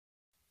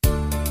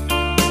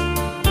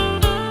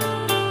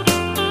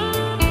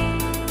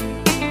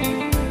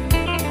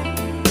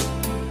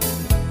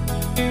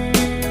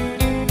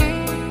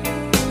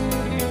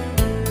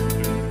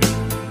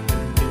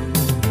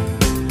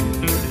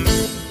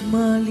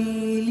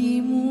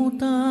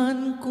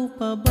ko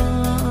pa ba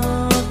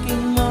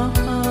aking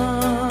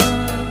mahal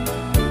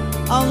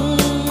ang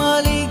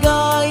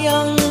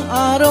maligayang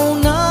araw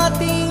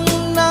nating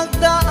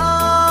nagdaan,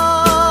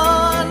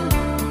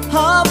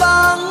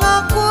 habang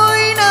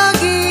ako'y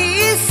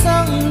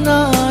nag-iisang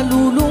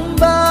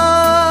nalulumbay,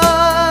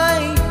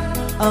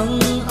 ang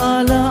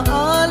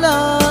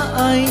alaala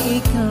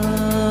ay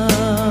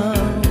ikaw.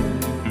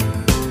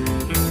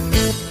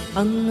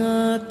 Ang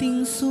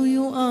ating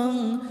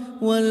suyuang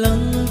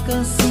walang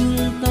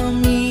kasing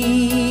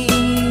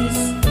tamis,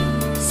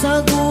 sa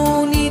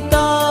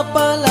gunita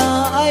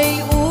pala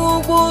ay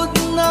ubod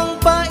ng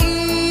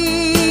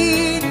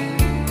pait.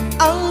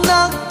 Ang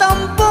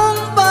nagtampong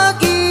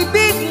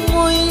pag-ibig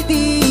mo'y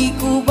di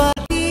ko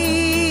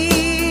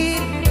batid,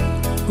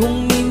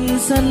 kung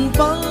minsan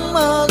pang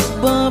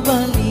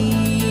magbabalik.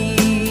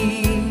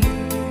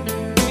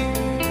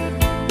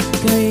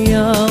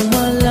 Kaya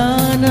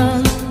wala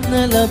nang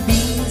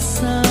nalabing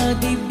sa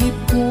dibdib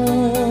ko,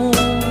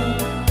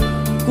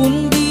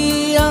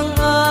 kundi ang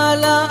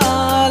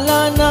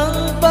alaala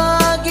ng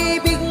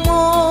pag-ibig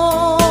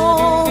mo.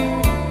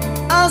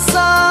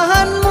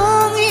 Asahan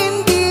mong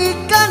hindi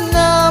ka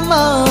na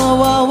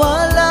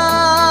mawawala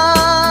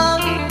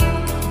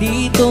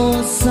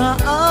dito sa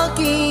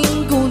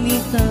aking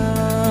gunita.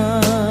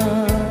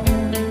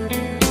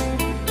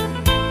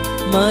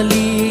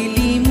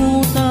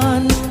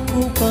 Malilimutan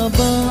ko pa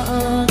ba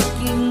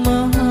aking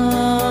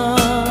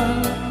mahal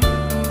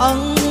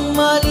ang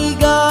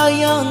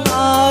maligayang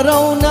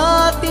araw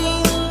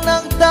nating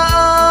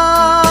nagdaan,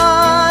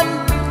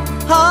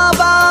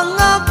 habang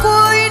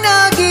ako'y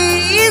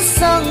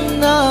nag-iisang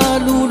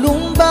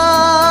nalulumbay,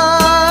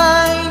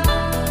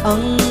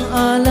 ang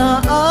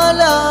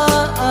alaala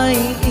ay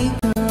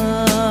ikaw.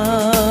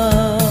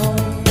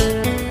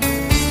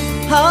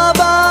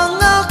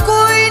 Habang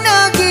ako'y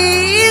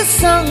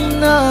nag-iisang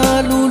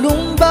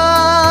nalulumbay,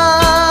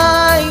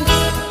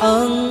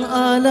 ang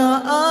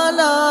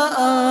alaala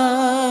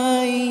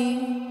ay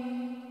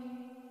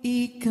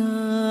ikaw.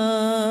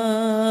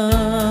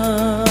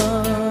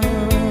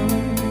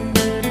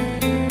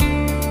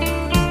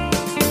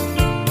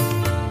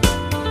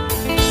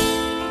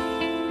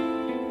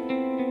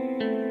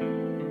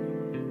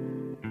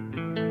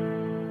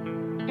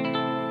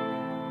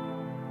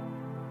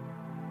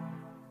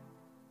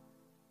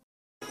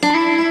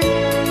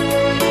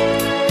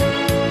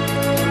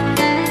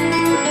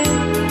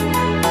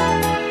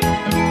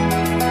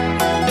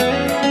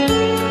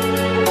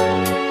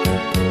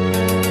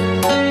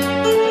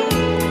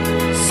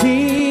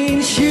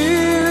 Since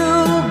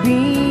you've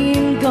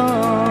been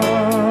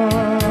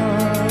gone,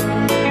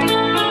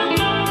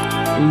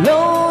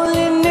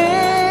 loneliness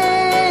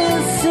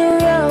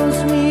surrounds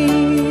me.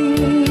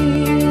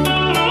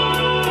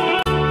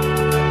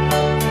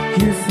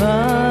 You're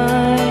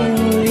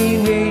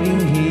finally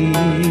waiting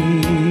here,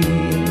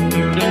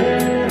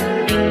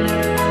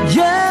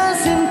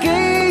 just in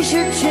case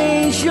you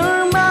change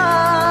your mind.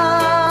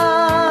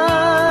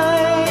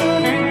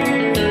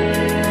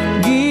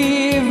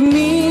 Give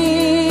me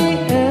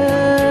a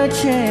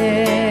chance.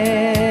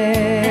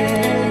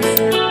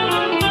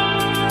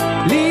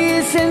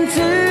 Listen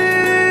to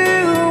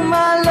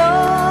my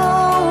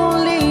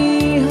lonely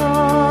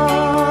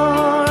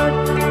heart,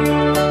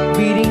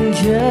 beating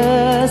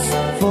just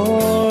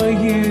for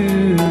you.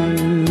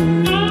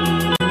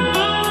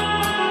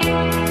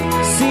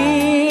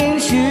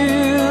 Since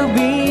you've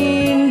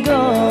been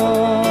gone,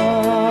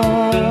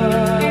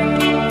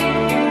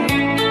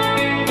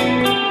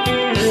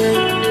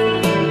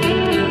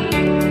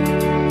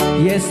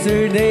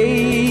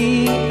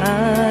 yesterday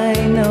I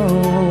know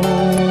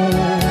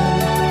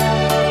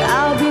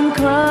I've been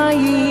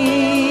crying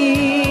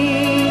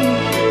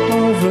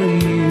over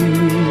you,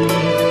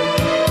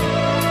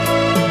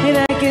 and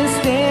I can't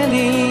stand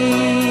it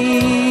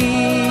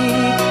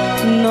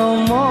no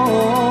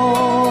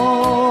more,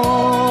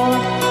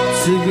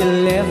 to be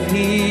left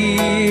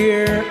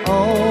here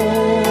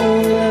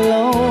all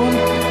alone.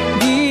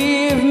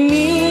 Give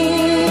me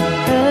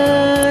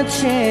a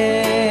chance.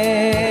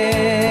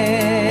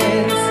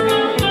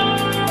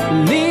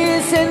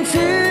 Listen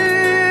to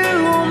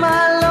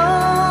my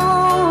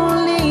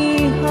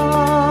lonely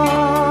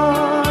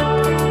heart,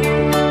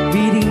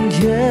 beating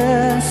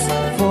just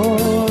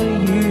for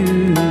you.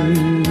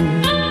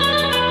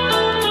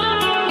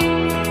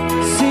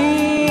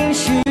 Since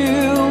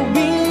you've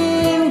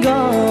been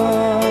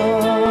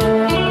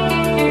gone,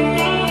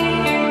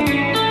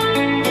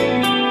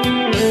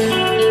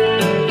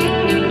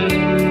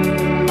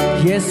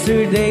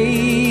 yesterday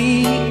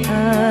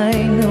I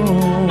know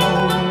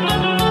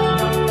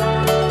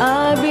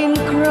I've been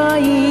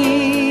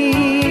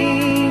crying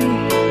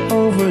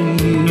over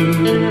you,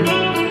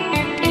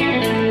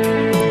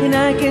 and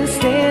I can't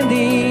stand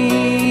it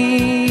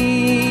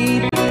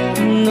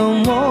no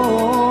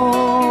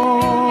more,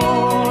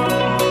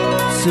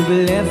 to be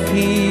left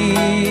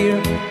here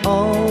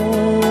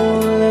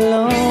all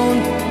alone.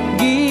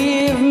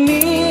 Give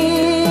me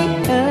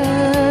a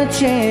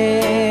chance.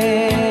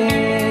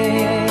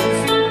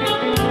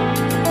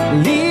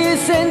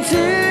 Listen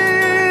to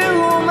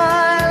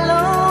my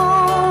lonely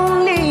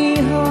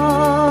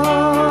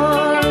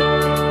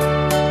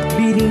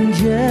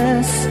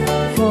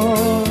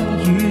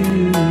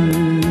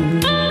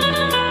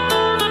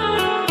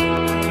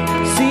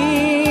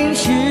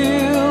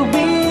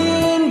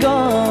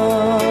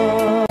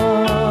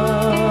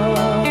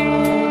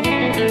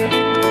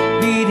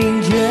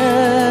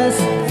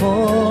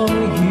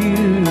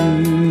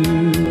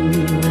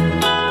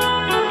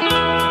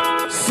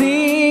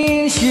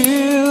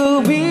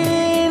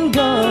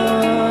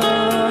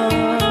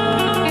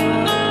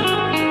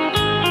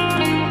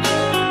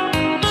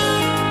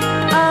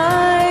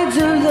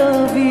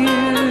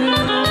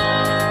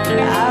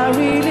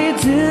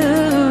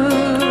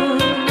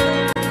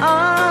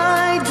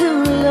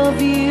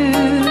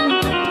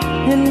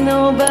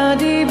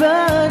nobody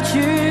but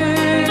you,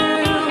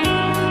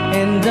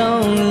 and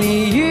only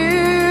you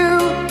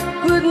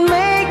could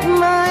make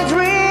my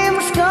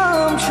dreams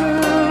come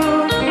true,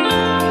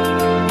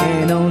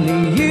 and only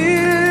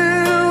you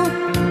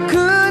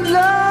could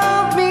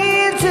love me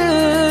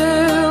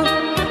too.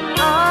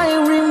 I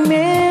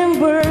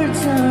remember,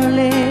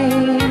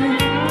 darling,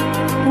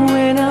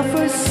 when I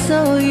first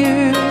saw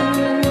you,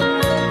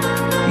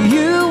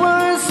 you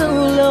were so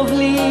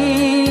lovely,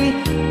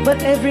 but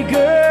every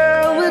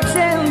girl would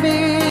tell me,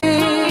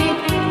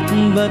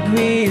 but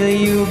will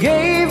you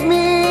gave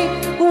me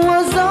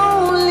was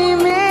only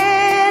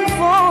meant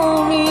for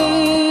me.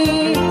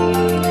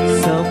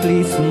 So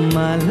please,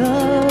 my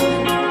love,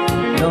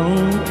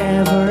 don't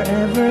ever,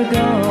 ever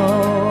go.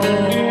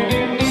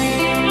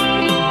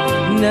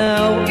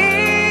 Now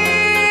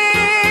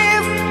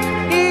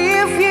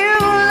if you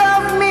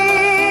love me,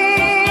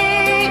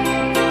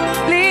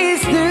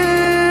 please do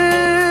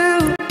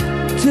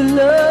to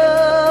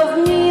love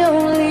me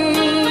only.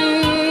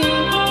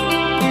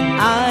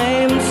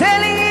 I'm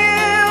telling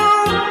you,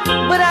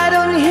 but I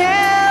don't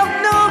have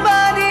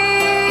nobody.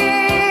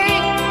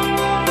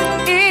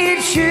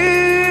 It's you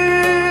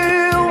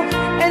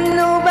and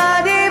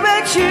nobody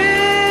but you.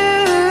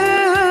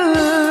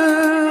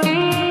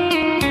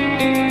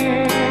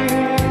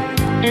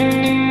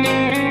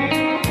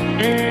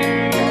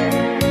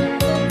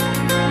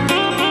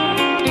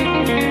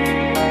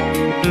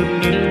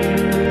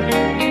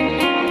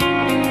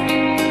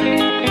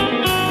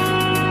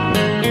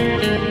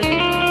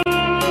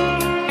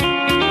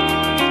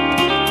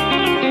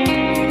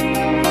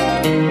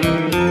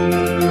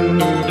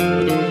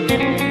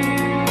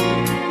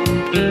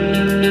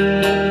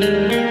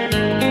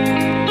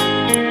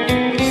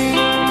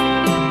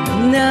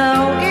 Now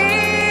if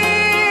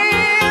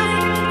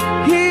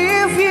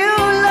you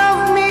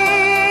love me,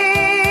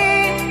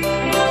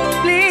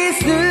 please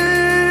do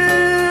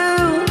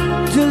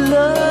to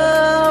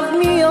love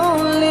me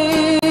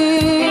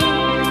only.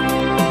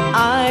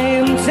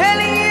 I'm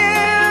telling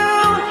you,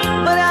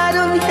 but I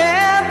don't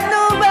have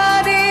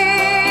nobody.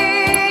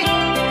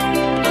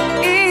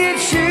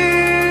 It's you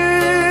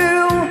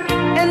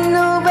and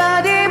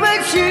nobody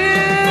but you.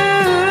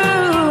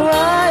 I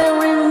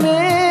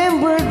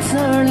remember,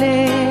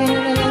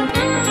 darling,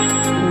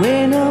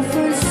 when I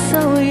first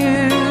saw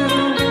you,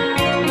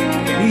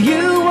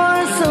 you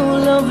were so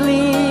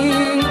lovely,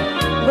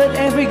 but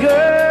every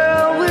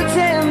girl would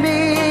tell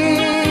me,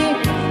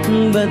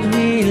 but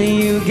really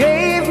you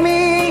gave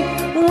me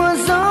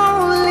was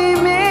only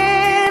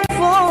meant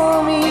for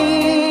me.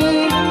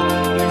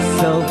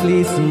 So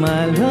please,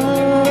 my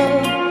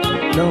love,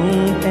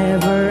 don't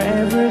ever,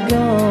 ever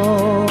go.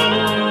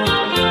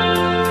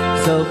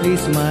 So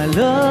please, my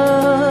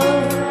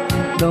love,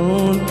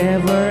 don't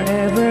ever,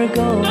 ever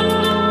go.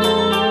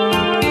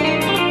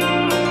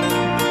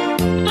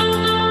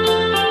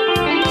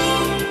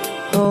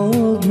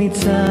 Hold me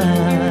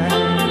tight,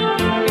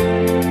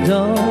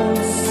 don't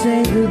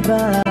say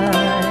goodbye.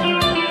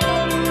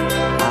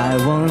 I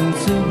want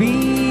to be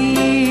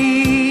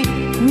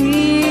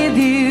with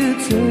you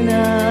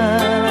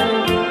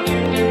tonight.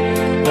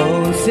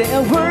 Don't say a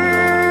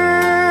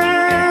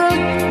word,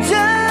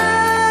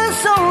 just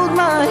hold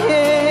my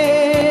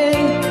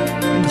hand,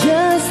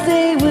 just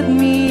stay with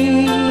me.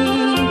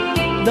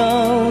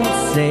 Don't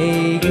say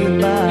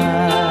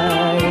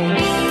goodbye.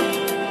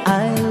 I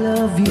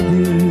love you,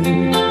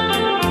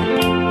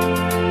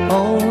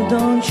 oh,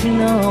 don't you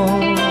know?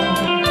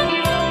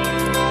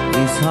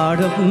 This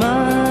heart of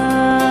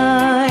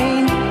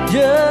mine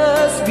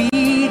just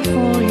beat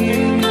for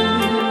you.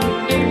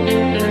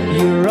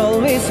 You'll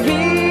always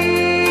be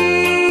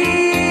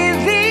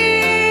the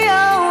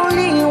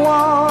only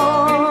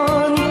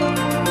one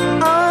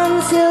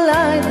until I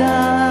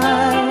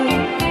die.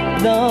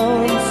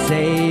 Don't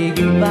say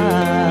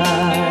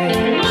goodbye.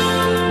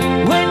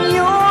 When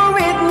you're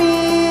with me,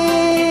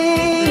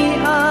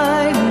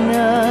 I'm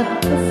not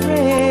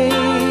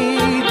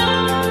afraid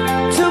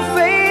to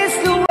face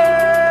the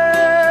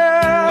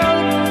world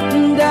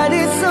that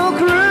is so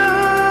cruel.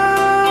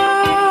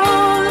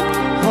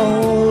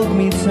 Hold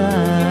me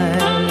tight,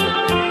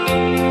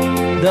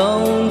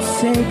 don't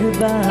say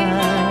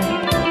goodbye.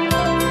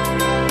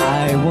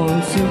 I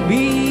want to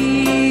be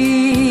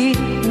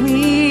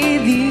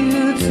with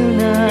you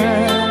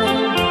tonight.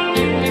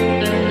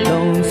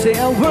 Don't say a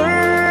word,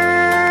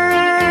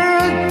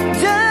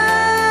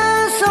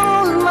 just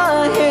hold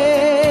my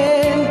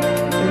hand,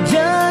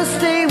 just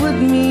stay with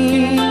me.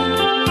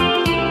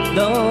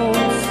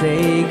 Don't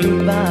say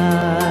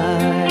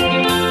goodbye.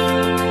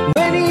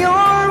 When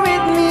you're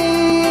with me,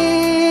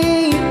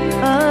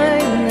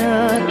 I'm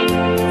not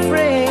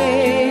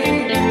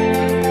afraid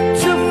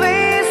to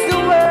face the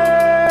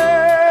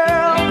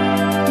world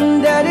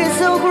that is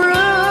so cruel.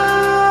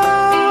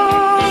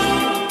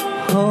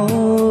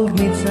 Hold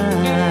me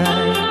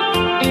tight,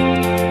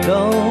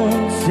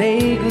 don't say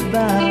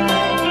goodbye.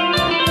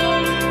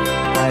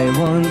 I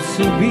want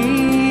to be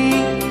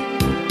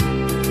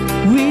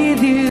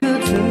with you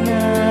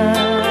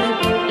tonight.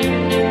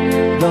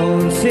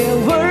 Don't say a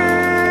word,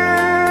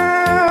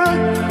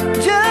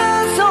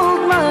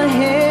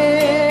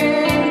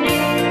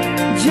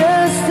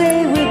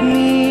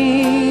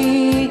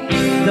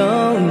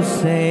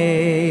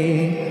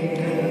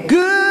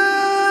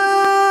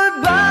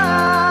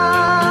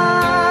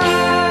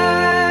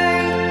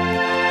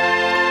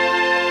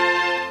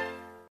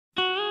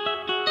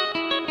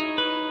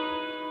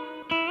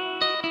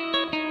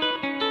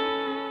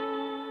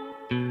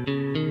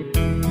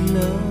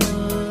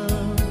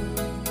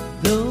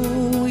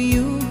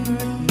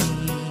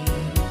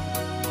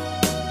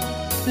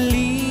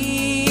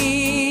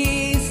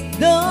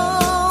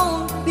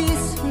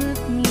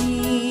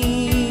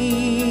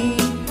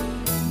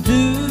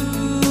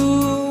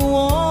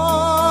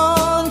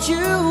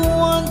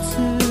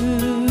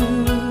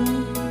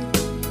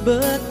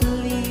 but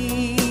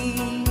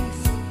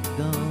please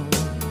don't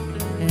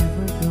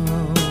ever go.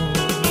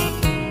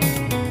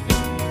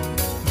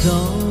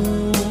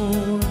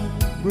 Don't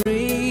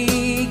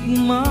break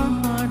my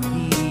heart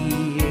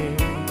here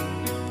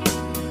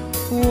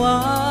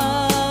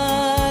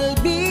while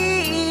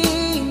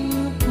being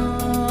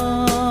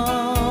apart.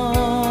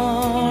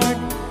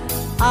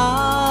 I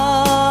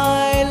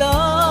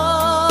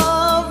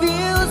love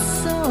you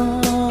so,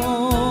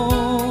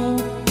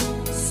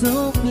 so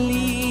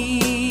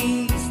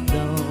please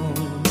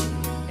don't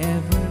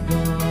ever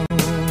go.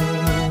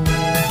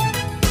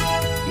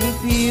 If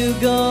you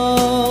go,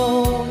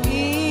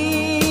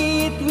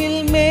 it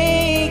will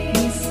make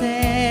me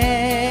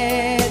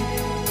sad.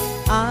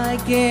 I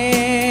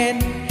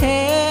can't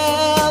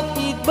help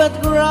it but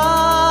cry.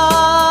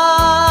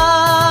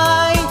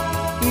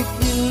 If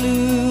you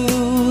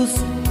lose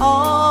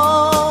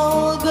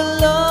all the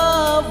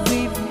love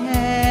we've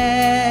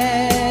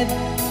had,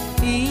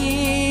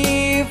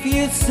 if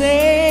you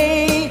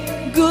say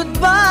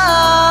goodbye,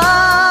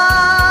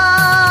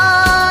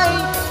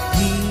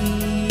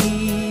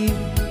 give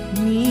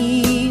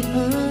me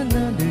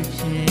another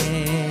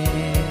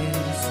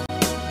chance,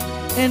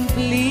 and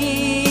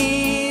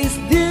please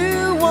do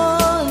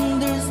understand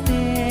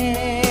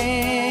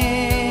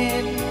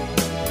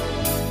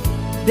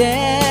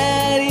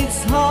that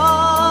it's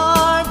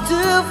hard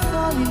to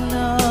fall in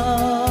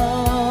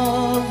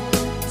love.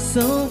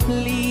 So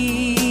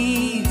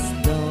please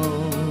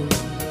don't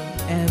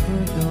ever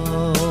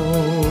go.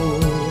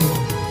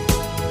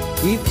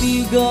 If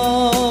you go,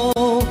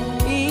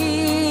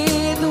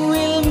 it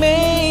will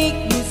make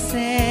me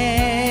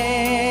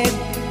sad.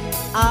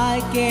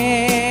 I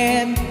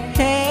can't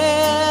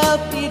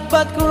help it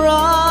but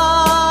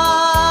cry.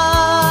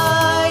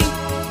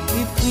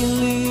 If we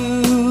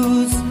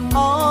lose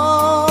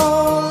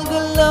all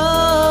the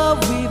love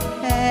we've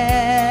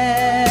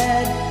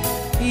had,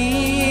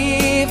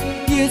 if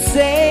you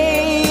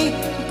say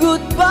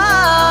goodbye,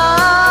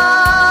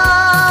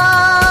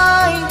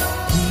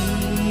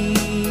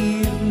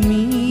 give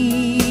me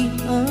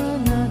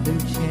another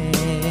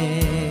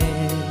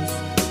chance,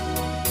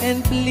 and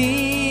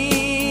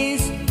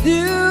please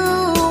do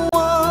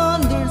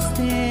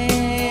understand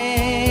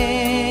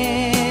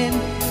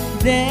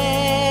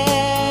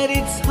that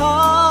it's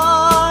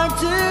hard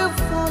to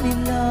fall in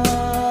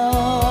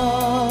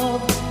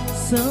love.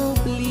 So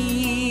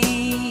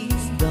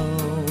please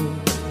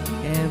don't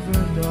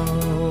ever go.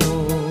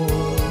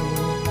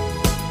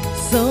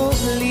 So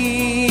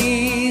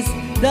please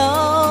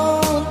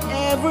don't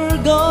ever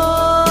go.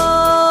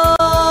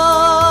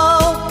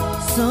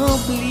 So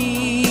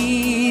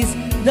please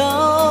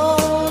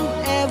don't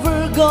ever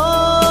go.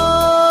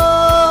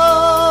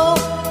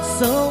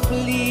 So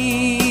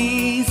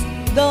please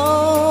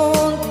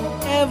don't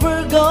ever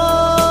go.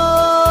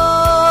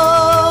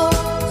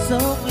 So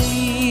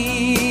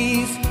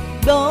please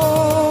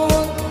don't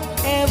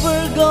ever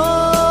go.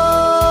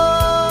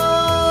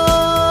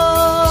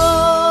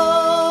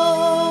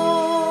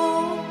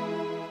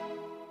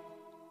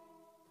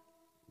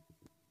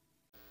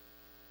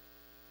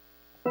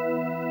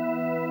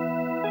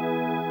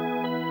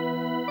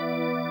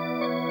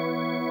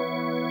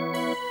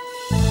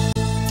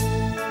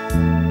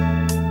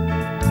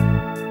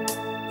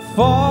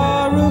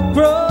 Far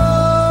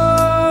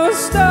across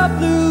the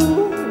blue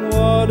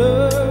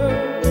water,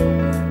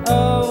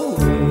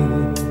 away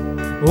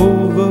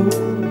over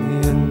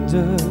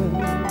yonder,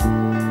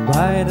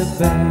 by the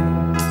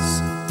banks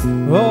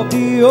of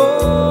the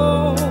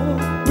old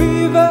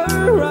river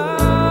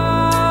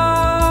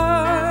Rhine,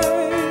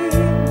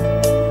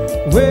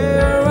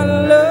 where I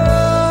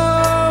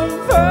love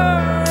her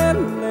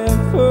and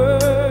never,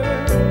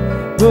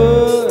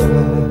 but I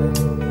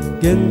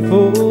can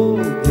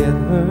forget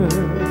her.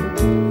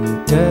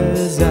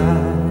 'Cause I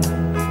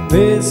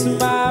miss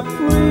my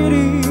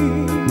pretty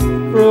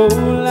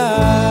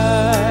Fräulein.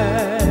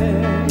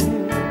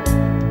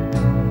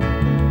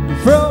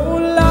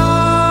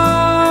 Fräulein,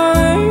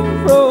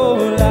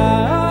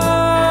 Fräulein,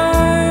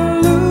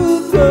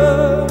 look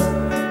up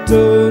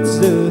towards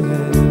the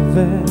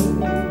heaven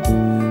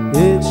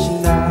each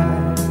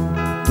night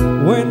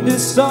when the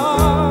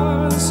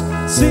stars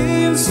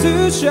seems to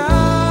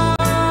shine.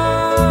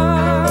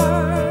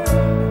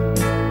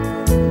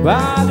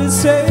 By the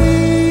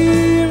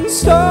same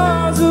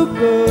stars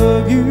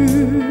above you,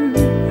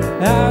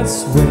 I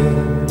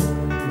swear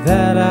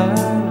that I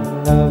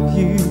love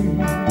you.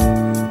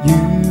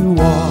 You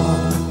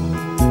are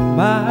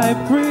my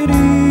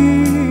pretty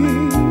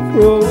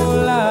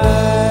Fräulein.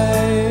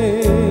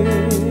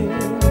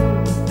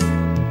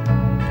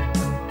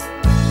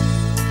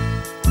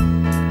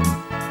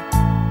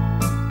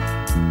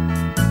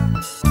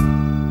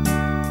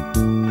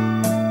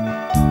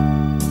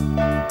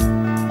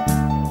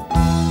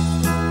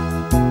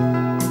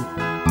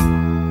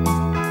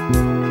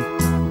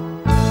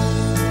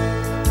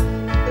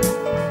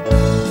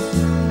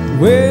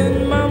 When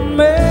my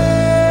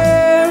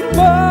memories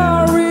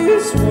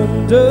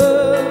wander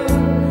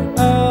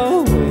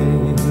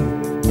away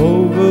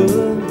over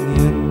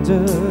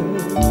yonder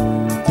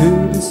to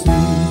the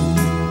sweet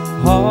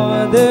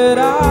heart that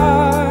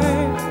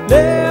I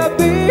left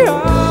behind.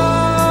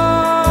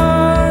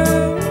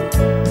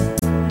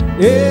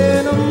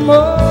 In a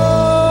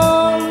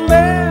moment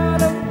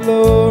of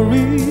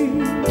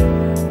glory,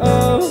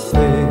 a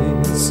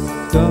face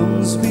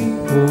comes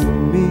before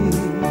me,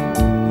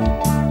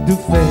 the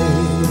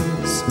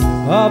face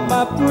of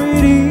my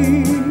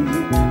pretty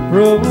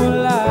Fräulein,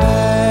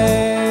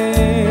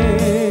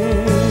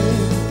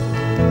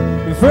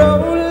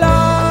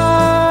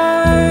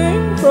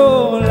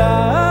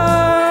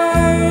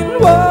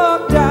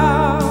 walk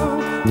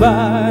down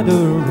by the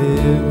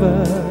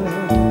river,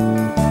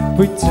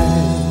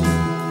 pretend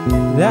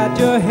that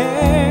your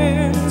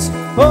hands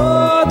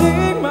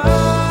holding mine.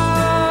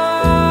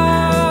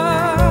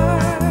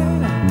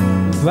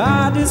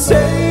 By the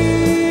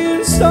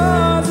same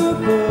stars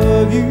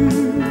above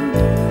you,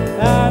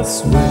 I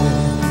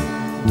swear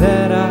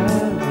that I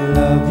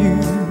love you.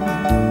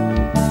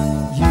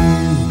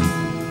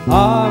 You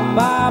are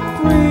my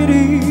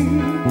pretty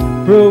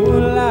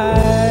Fräulein.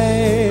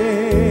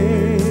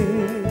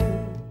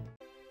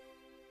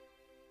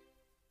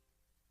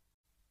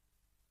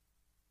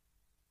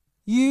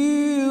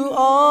 You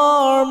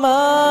are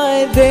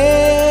my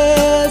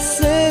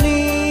destiny.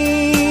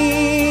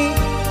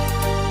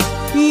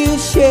 You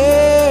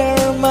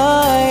share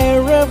my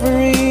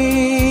reverie.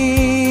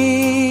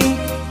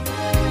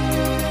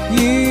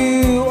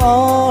 You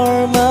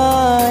are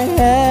my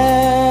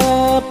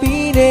happiness.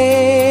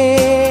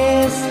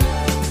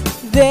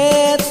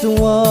 That's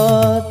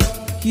what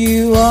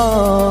you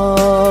are.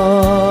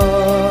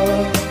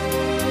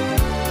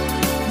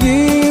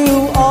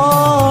 You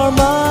are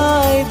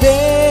my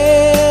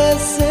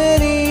destiny.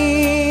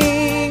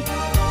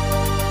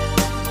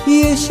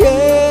 You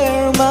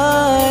share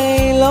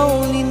my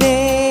loneliness.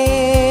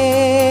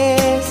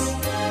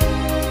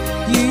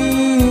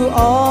 You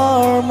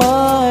are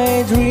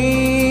my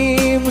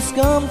dreams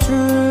come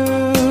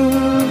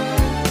true.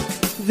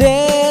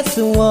 That's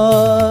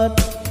what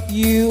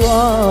you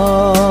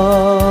are.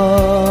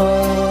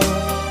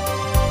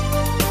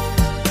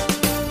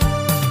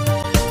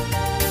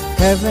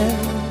 Heaven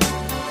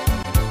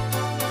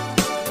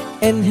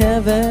and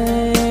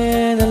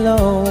heaven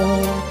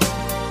alone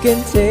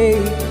can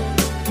take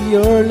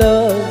your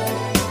love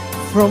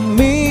from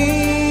me.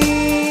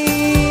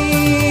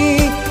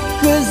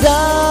 'Cause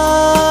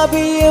I'll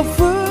be a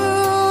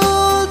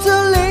fool to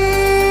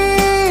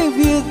leave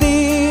you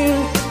there,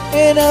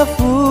 and a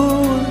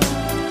fool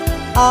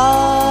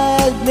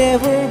I'd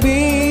never be.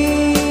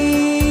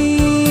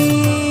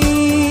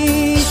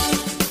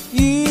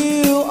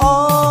 You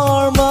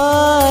are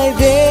my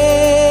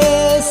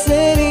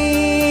destiny.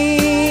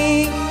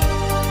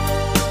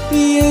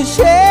 You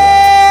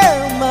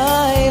share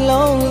my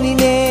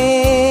loneliness.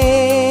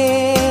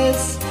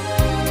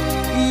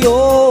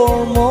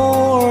 You're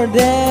more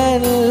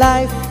than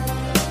life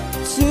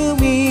to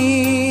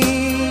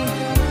me.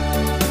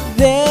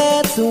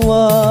 That's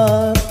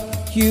what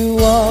you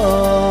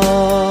are.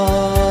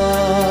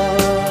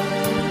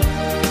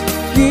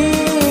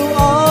 You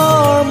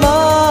are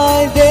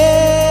my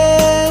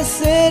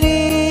destiny.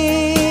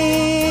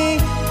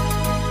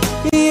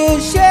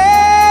 You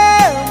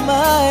share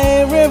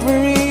my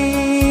reverie.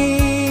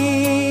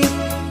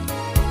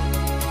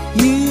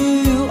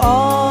 You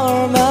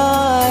are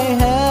my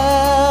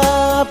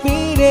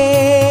happiness.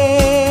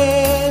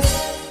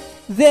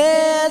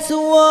 That's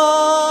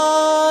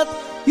what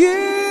you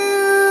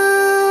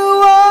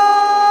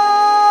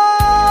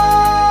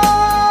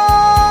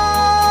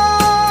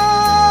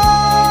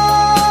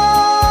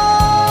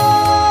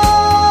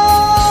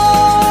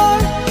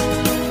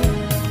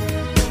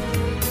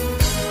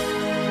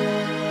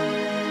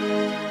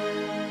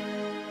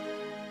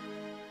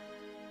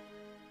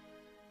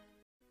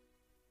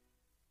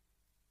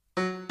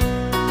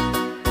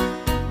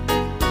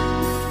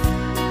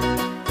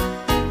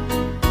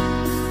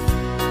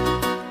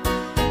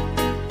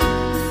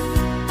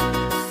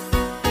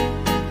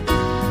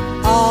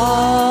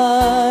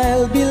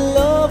I'll be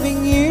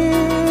loving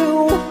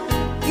you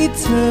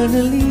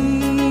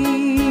eternally.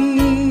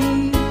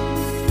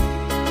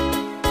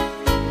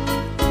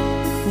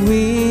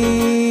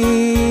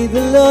 With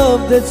a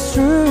love that's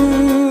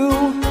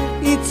true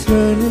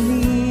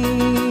eternally.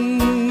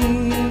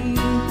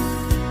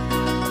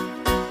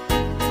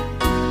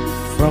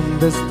 From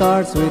the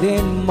stars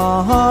within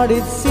my heart,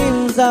 it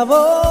seems I've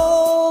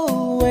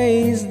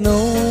always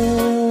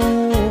known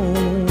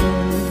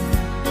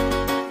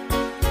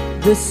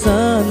the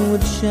sun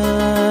would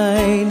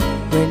shine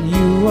when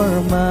you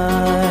were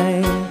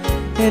mine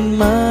and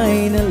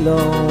mine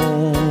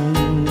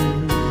alone.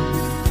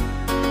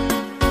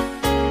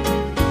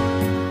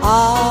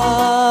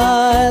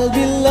 I'll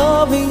be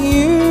loving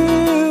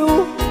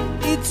you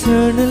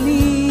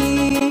eternally.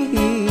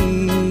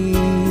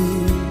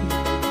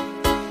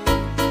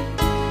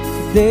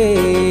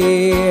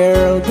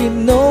 There'll be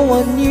no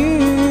one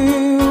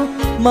new,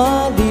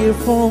 my dear,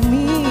 for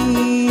me.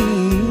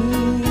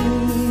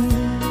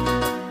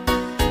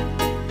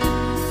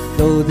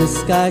 Though the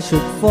sky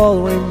should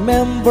fall,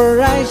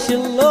 remember I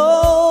shall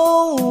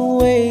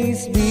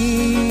always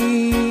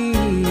be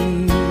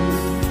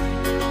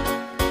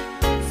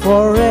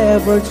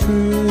forever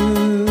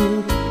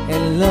true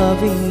and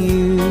loving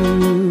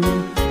you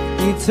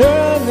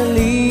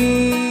eternally.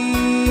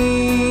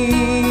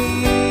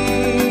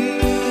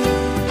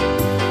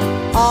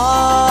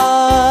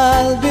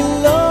 I'll be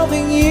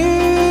loving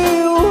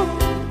you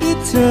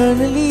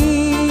eternally.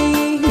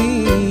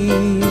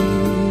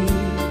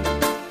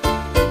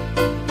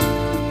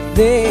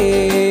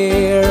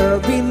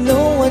 There'll be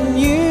no one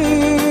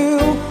new,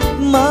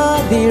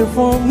 my dear,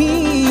 for me.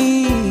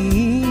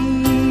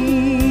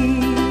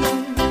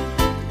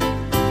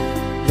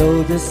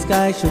 Though the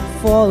sky should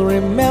fall,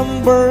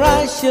 remember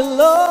I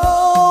shall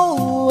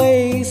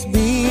always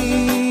be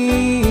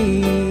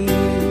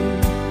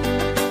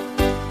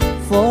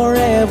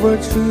forever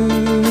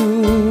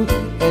true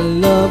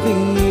and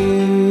loving you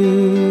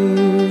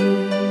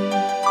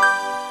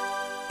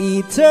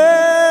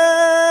eternally.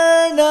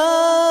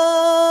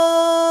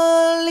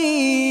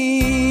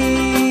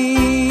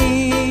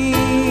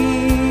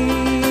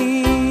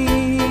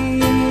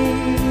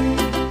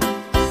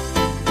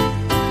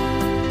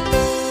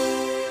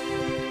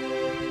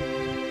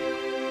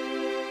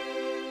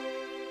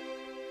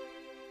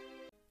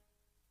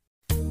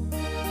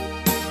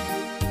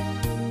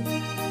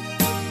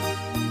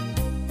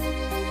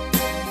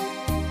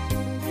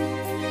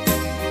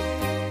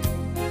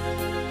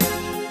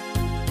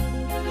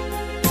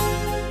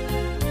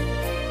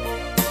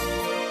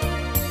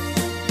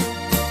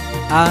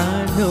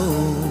 I know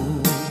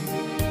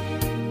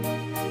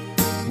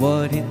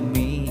what it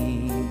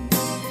means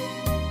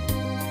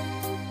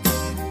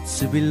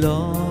to be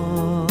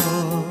lost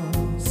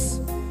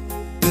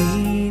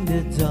in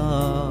the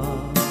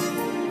dark.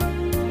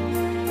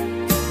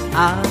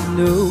 I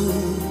know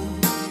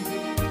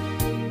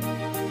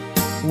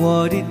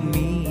what it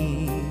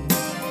means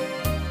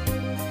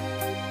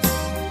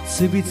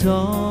to be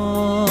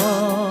tossed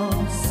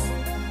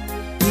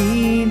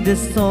in the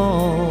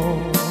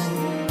storm.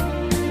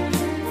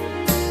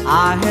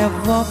 I have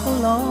walked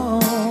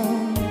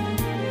alone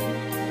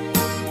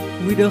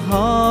with a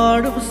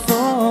heart of a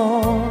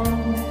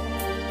storm,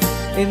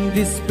 in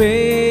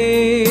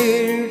despair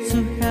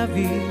too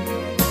heavy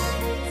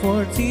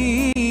for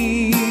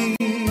tears.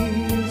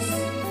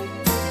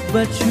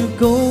 But you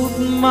caught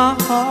my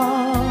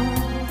heart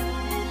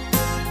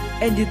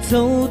and you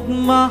told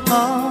my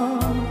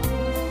heart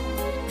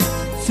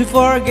to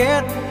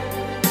forget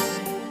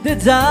the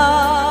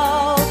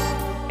doubt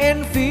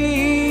and fear.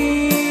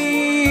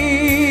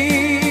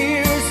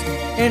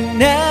 And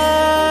now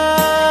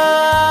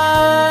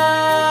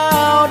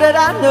that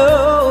I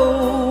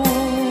know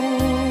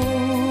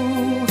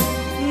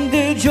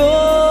the joy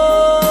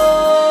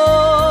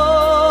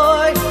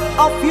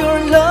of your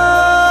love,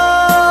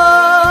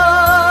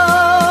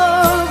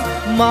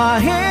 my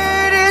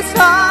head is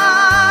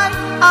high,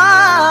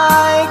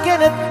 I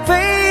cannot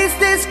face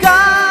the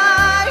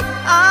sky.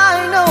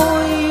 I know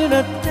you're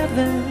not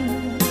heaven,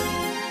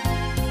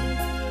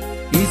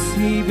 is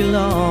he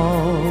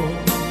belong.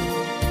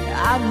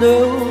 I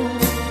know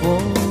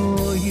for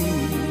you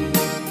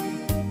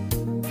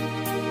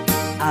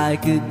I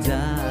could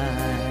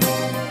die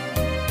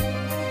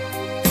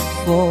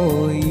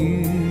for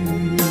you.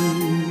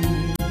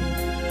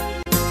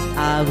 I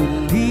will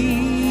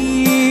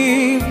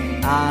live,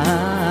 I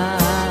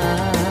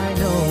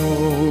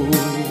know.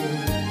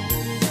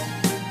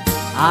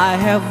 I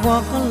have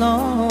walked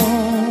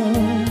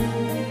alone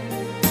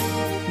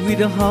with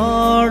a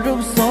heart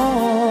of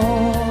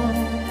song,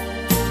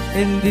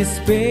 and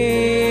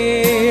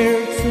despair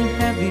too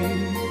heavy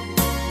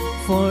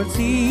for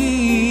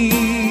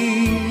tears.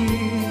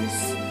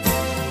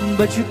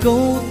 But you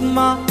caught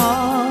my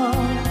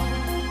heart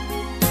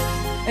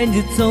and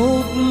you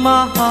told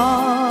my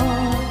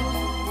heart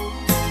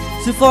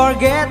to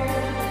forget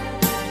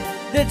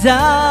the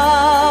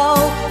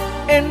doubt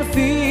and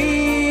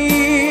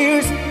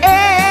fears.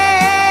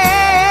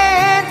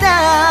 And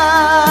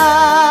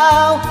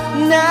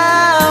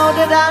now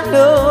that I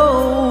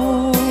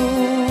know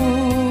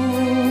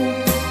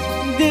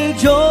the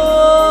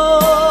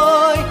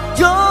joy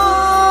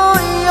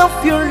of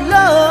your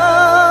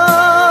love,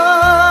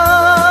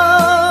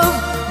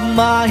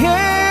 my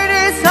head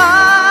is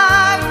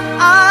high,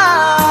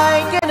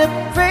 I cannot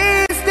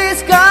face the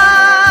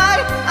sky.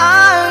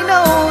 I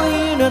know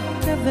you're not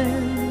heaven,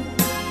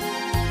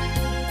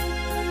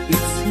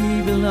 it's he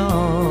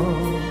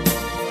belong.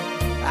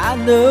 I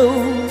know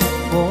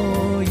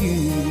for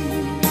you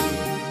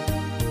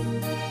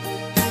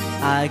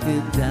I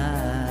could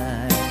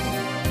die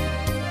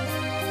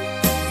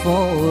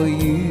for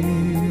you.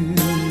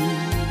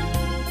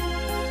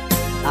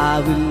 I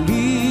will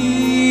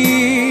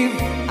live,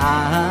 I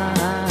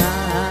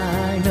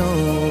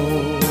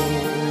know,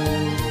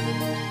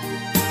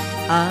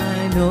 I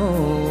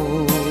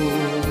know,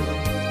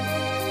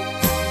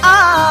 I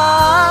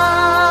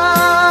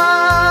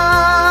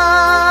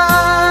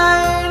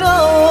know.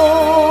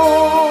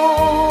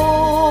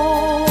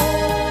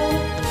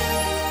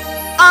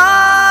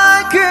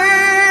 I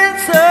can't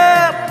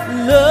stop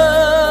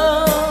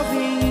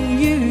loving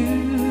you.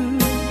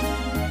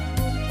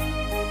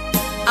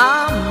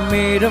 I'm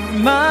made up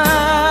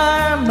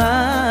my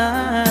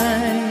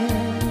mind.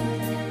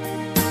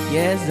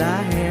 Yes,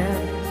 I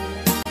have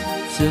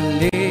to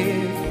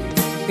live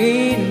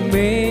in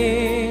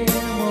memory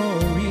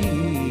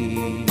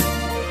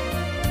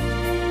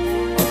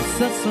of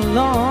such a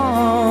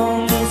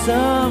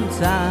lonesome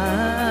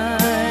time.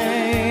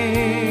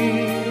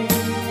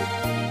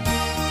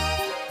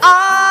 I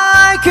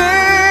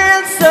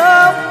can't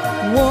stop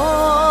wanting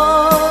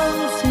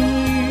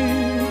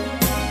you.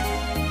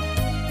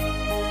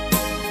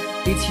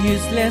 It's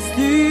useless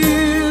to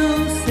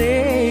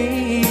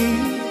say,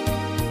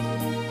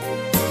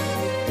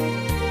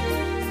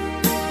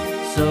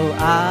 so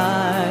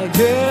I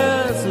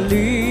just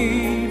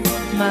live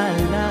my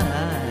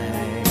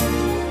life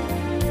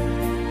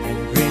and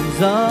dreams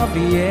of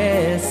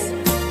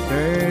yesterday.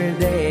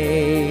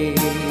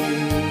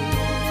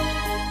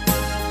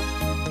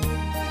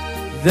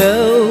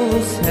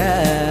 Those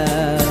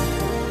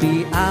happy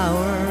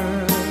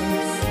hours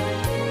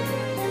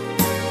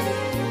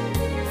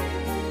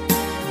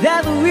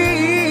that we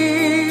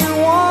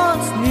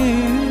once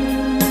knew,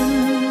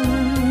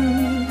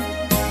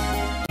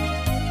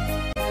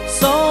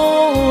 so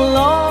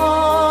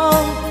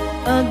long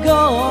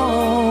ago,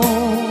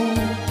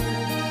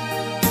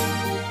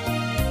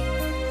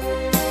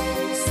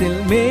 still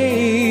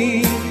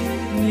make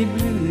me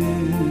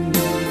blue.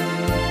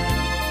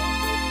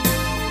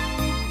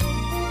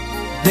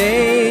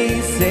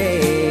 They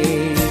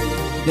say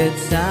that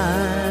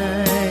time,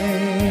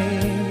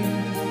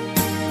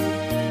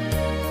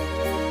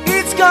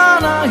 it's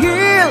gonna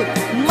heal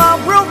my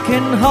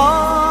broken heart.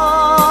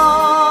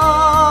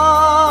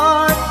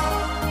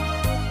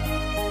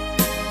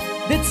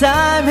 The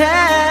time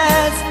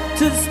has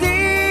to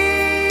steal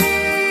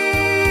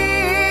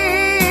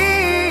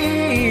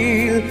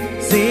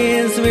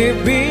since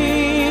we've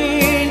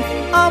been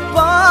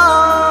apart.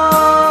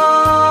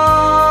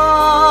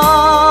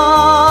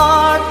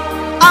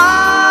 I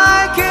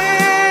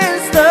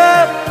can't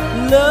stop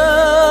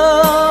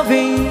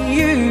loving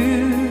you.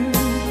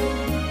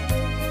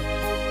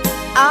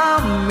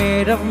 I'm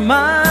made up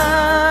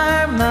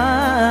my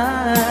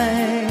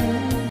mind.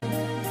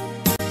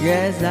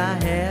 Yes, I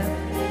have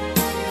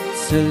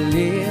to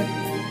live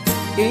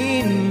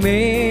in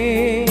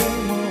memory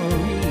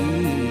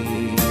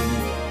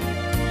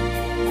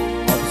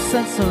of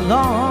such a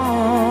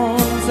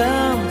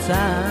lonesome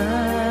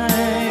time.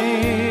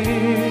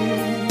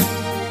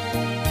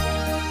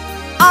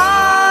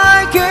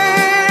 I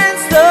can't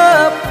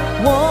stop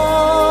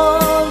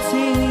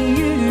wanting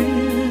you.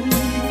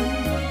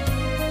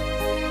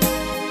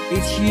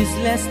 It's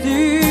useless to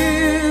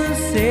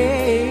say,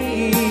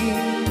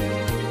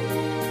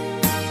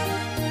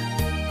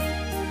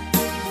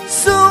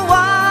 so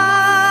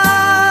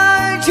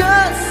I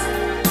just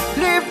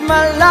live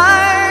my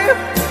life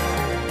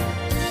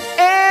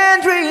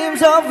and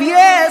dreams of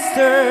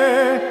yesterday.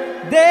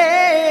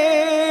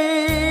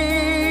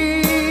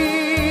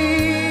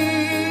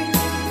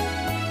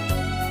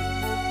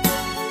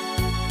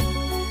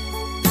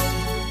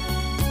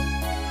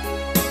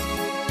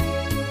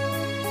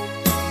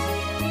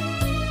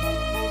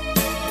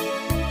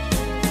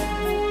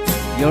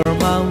 You're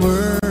my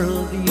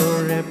world, your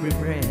every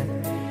breath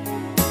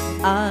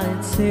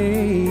I'd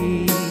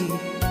say.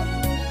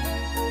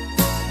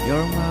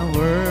 You're my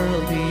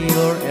world,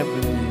 your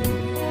every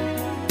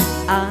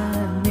move I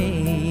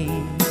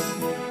make.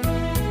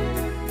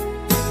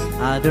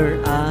 Other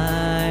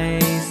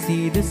eyes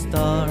see the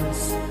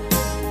stars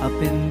up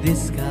in the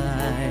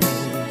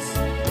skies,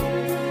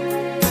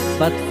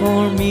 but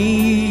for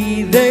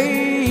me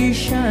they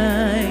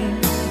shine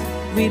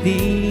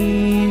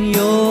within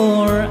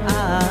your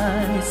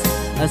eyes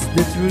as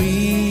the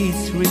trees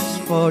reach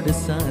for the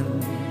sun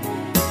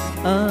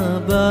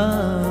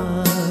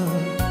above.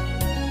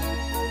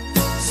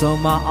 So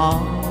my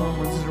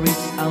arms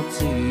reach out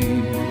to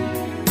you,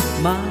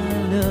 my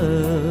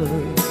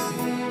love,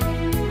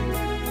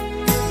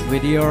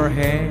 with your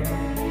hand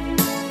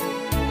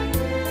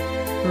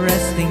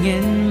resting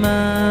in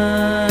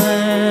mine.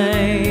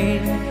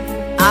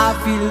 I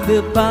feel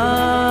the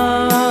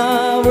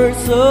power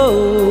so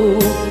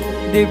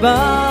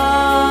divine.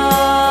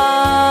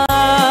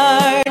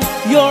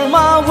 You're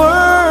my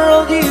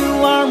world,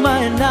 you are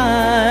my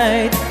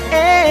night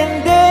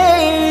and day.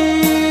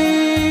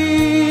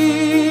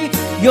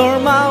 You're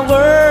my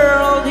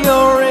world,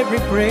 your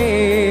every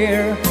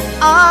prayer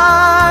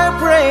I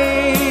prayed.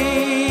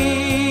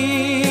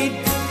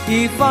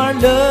 If our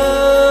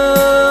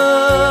love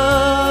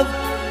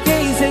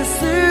cases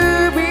to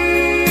be,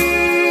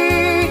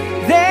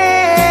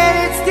 then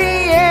it's the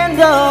end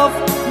of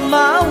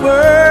my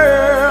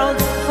world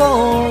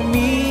for me.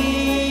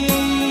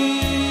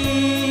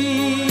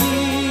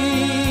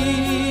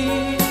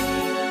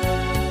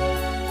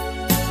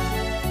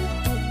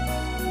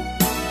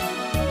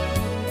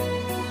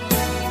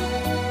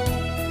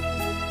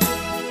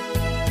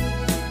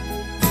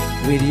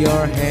 With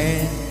your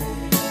hand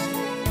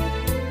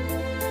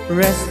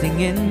resting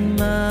in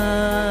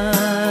mine,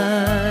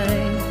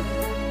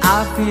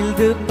 I feel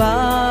the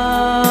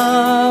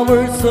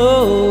power so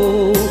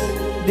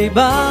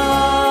divine.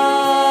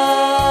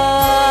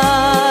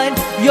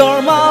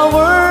 You're my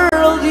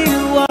world,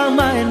 you are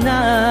my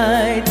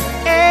night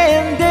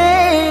and day.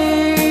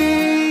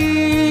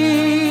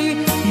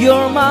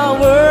 You're my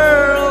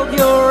world,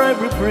 you're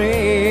every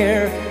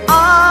prayer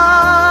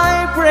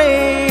I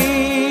pray.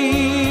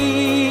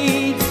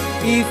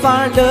 If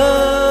our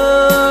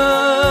love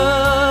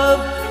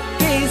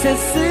cases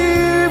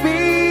to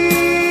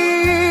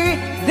be,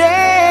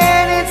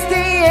 then it's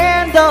the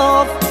end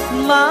of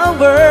my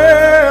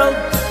world.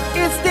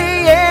 It's the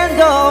end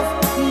of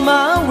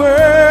my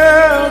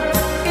world.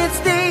 It's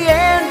the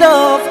end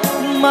of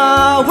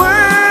my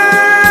world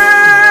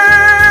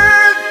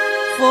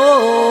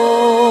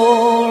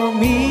for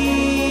me.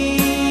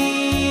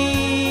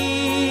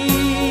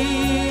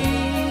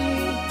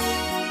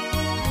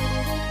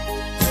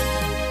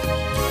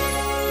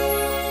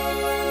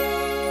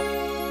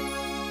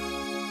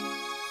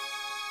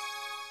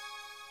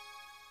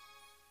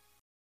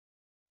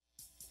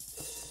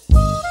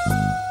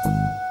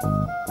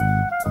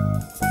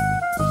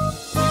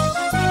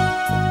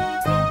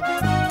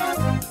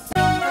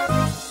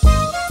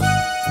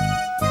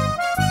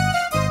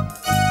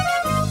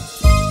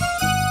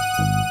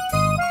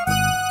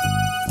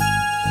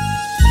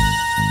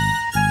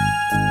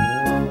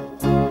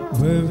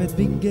 Where it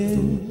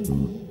began,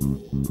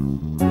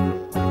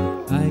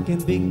 I can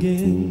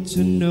begin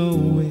to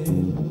know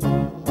it,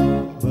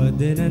 but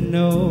then I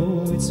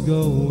know it's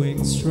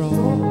going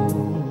strong.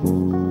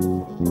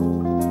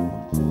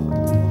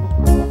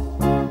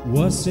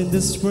 Was in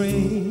the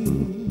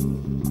spring,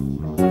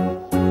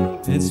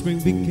 and spring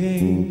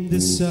became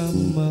the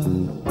summer.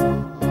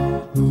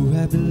 Who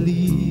I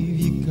believe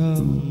you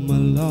come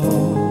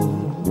along.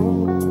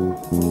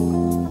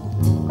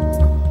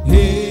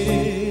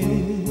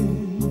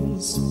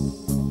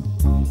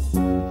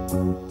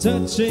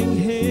 Touching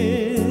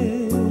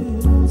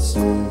hands,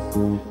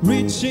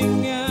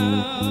 reaching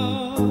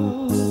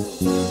out,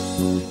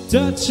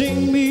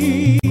 touching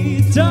me,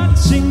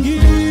 touching you.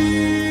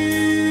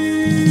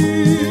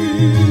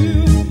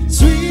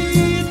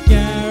 Sweet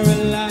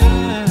Caroline,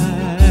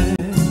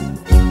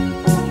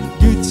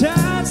 good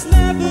times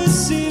never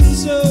seem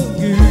so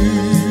good.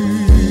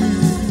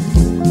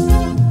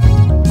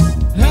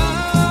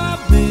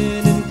 I've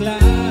been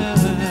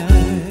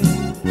inclined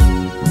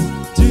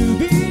to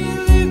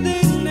believe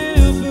they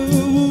never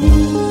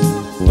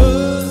would,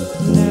 but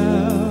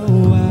now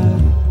I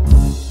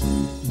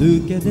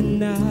look at the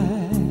night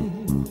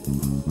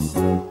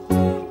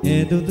and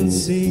it doesn't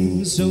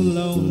seem so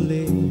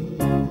lonely.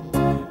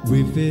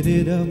 We fit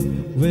it up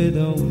with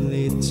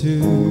only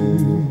two.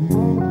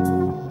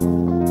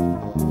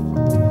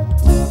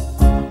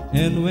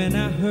 And when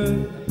I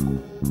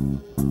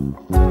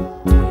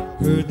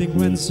hurting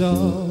runs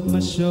on my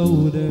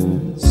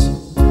shoulders,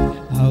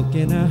 how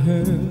can I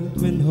hurt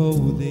when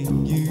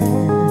holding you?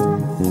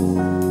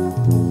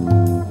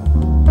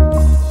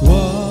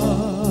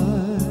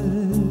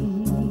 One,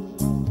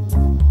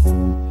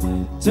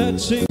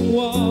 touching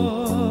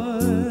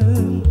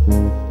one,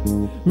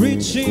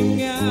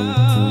 reaching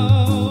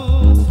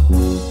out,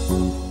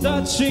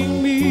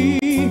 touching me,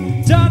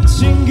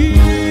 touching you.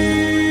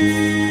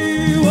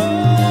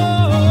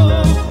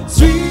 Oh,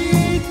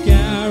 sweet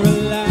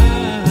Caroline,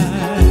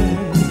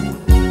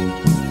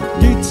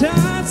 your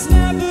times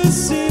never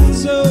seem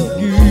so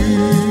good.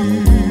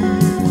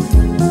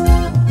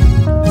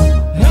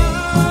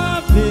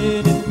 I've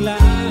been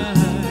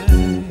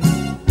inclined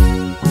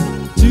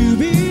to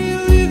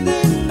believe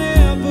they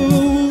never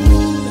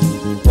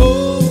would.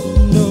 Oh,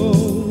 no,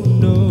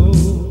 no.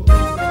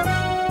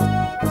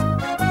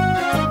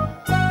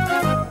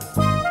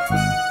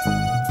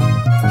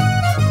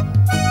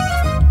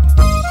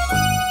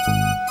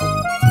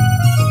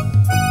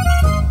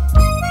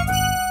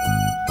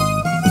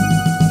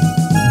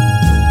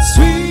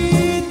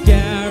 Sweet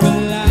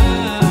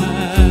Caroline,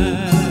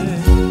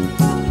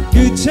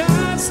 good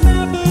times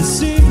never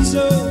seem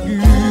so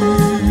good.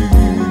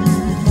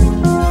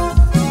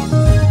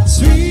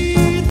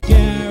 Sweet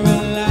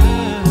Caroline,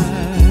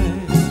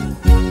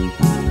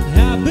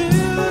 I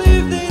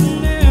believe they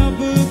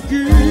never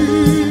could.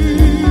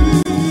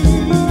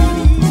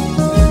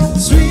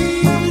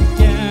 Sweet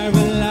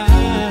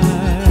Caroline,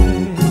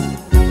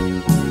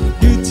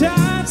 good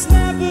times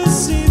never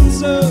seem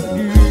so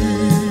good.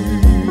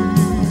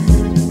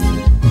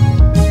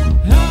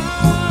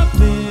 I've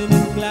been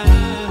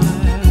inclined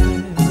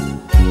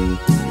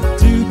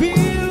to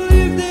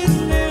believe they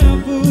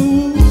never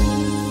would.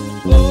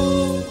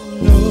 Oh,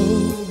 no,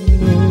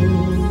 no,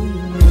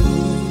 no.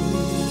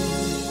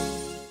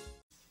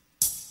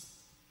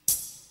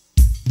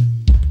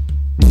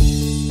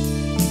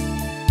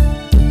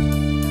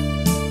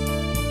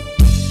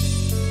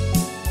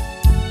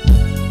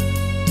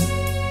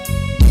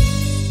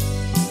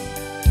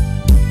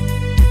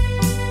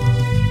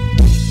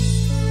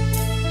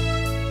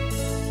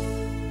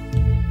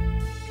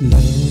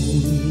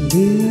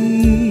 Lonely,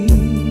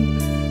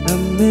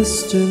 I'm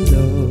Mr.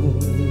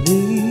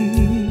 Lonely.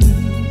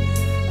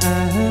 I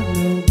have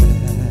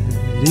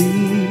nobody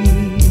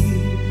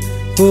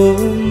for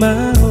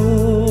my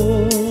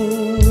own.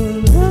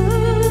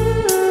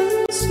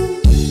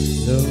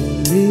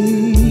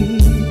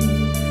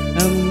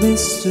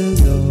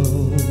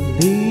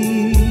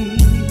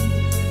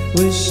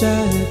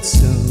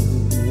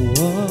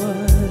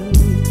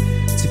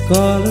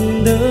 call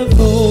on the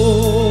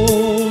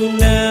phone.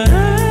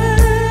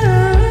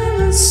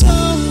 I'm a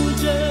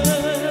soldier,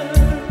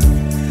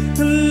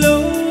 a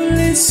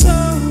lonely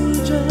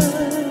soldier,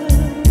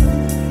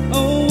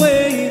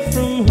 away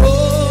from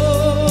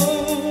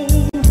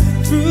home,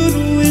 through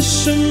the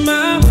wish of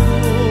my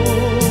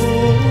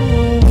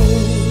home.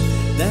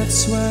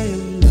 That's why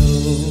I'm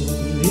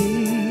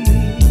lonely,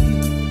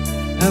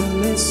 I'm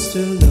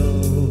Mr.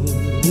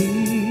 Lonely.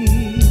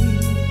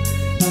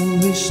 I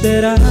wish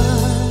that I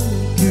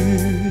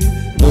could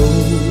go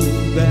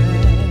back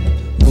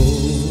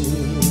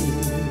home.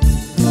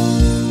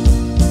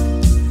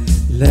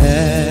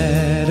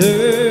 Letters,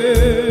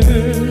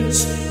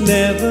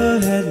 never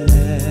had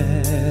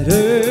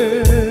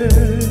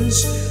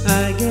letters.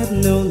 I get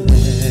no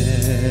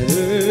letters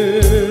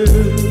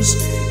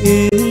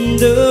in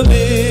the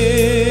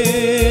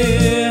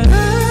mail.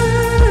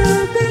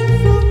 I've been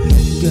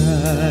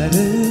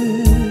forgotten,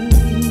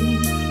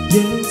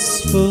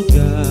 yes,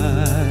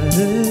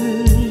 forgotten.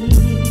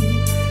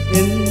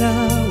 And I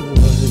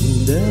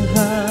wonder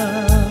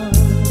how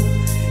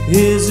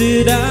is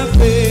it I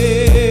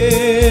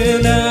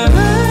feel. I'm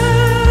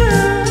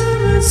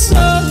a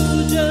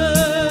soldier,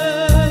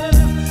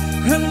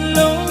 a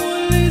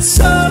lonely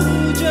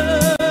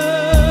soldier,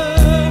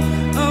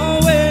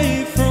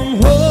 away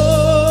from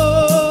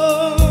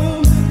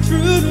home,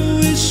 through the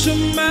wish of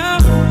my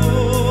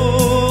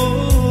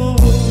home.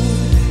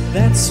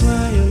 That's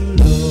why I'm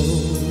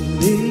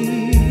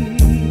lonely,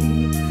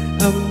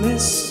 I'm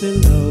Mr.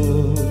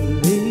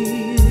 Lonely.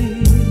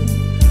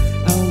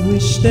 I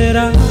wish that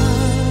I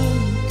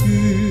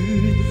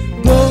could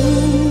go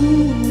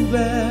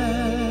back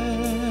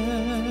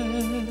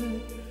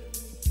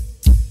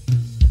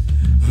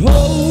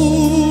home.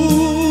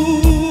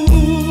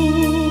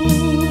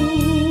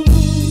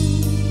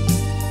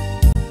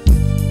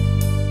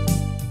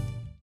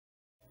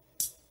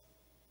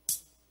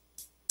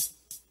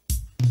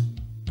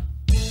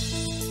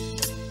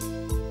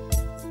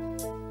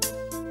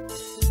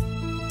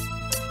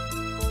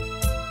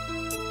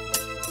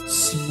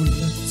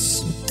 Simula't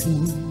sa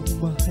pool,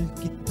 mahal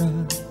kita,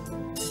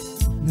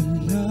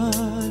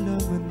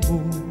 nalalaman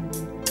mo,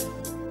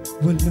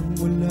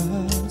 walang-wala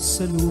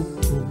sa loob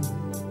ko,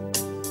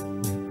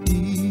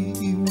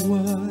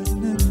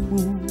 iiwanan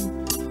mo.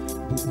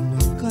 Buong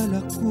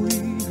akala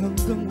ko'y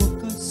hanggang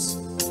wakas,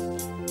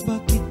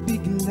 bakit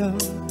biglang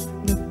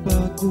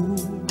nagbago?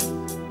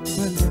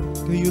 Balat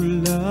kayo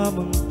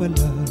lamang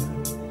pala,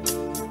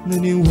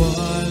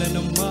 naniwala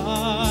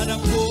naman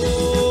ako.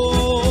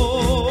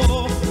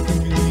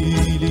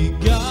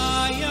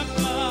 Liligaya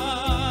ka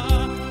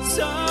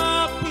sa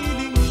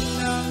piling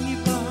ng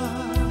iba,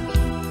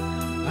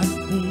 at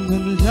kung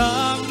ang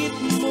langit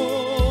mo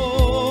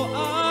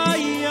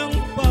ay ang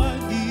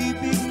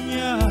pag-ibig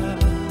niya,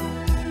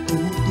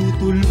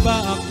 tututol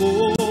ba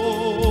ako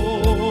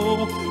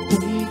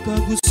kung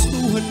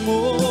kagustuhan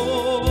mo?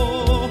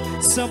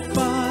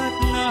 Sapat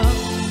na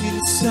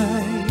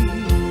minsay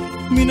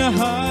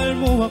minahal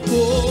mo ako.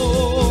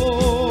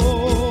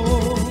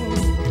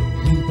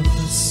 May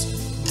bakas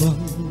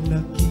bang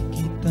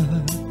nakikita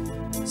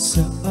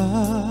sa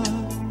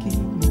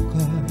aking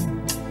mukha?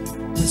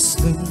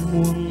 Pasdan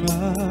mo ang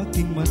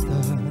aking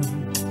mata,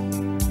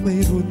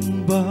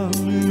 mayroon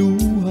bang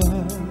luha?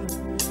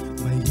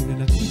 May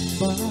hinanakit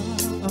ba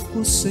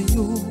ako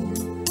sa'yo?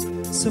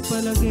 Sa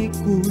palagay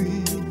ko'y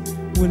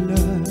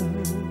wala.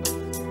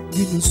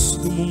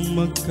 Ginusto mong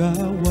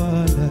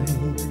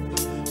magkawalay,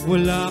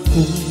 wala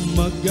akong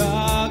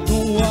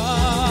magagawa.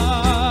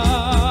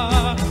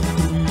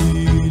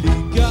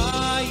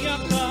 Liligaya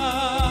ka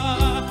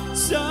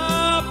sa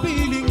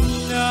piling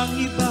ng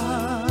iba,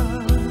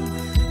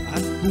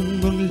 at kung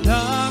ang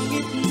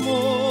langit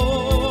mo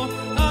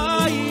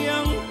ay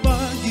ang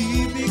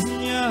pag-ibig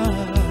niya,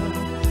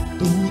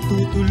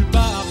 tututol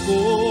ba ako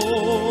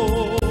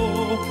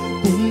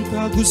kung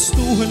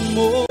kagustuhan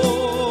mo?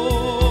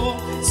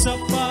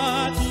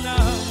 Sapat na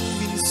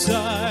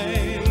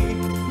minsay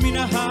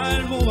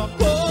minahal mo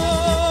ako.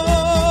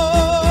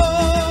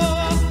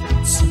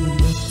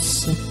 Sulat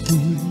sa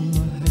pool,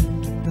 mahal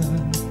kita,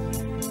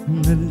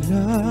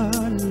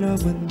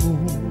 nalalaman mo,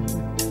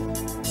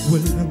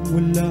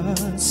 walang-wala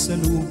sa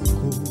loob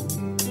ko,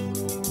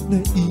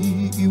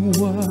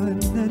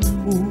 naiiwanan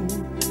mo.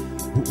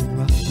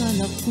 Buong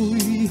akala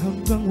ko'y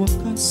hanggang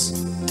wakas,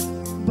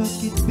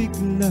 bakit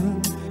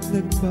biglang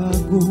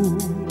nagbago?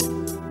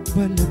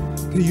 Balat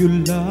kayo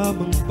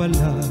lamang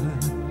pala,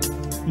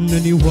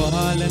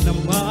 naniwala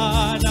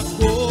naman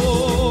ako.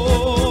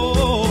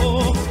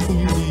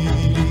 Kung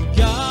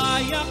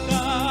liligaya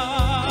ka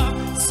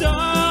sa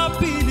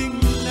piling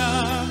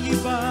ng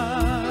iba,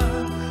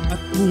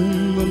 at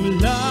kung ang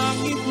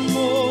langit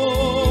mo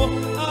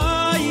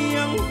ay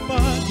ang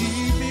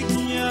pag-ibig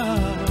niya,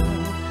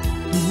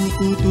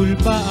 tututol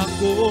ba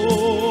ako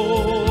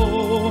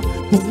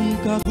kung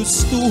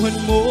kagustuhan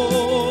mo?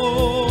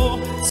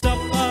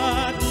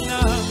 Sapat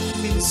na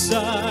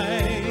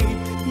minsay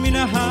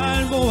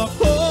minahal mo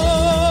ako.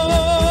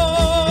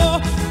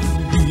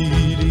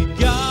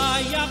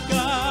 Liligaya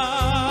ka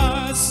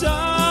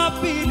sa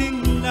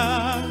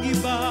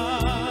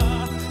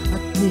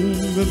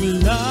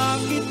ng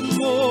langit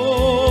mo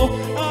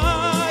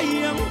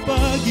ay ang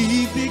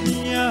pag-ibig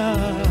niya.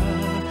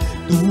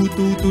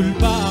 Tututol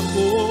pa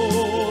ako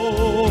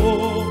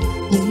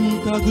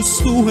kung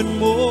kagustuhan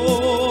mo.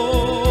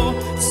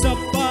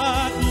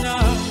 Sapat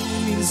na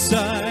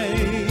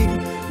minsa'y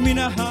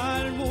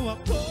minahal mo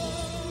ako.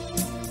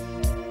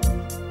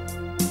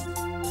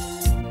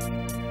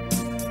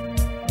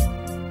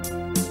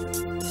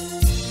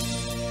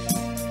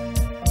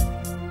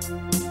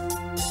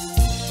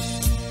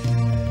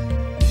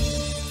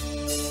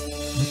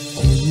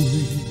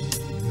 Ako'y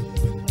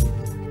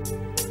nagbalik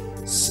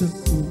sa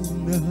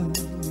unang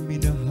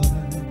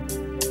minahal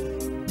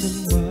nang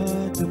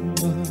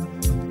madama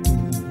ang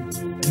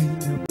tunay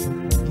na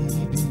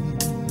pag-ibig.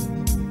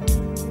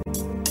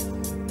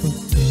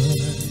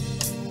 Pagkat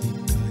di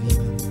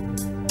kayang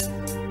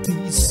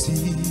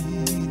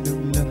tiisin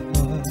ang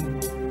lahat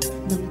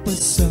ng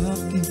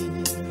pasakit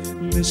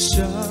na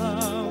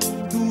siyang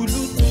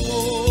dulot mo.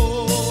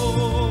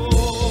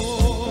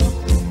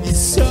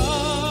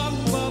 Isang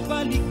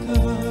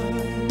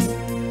babalikan,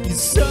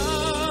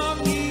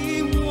 isang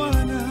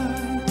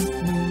iiwanan,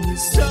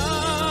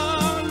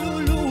 isang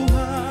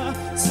luluha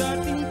sa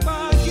ating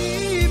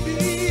pag-ibig.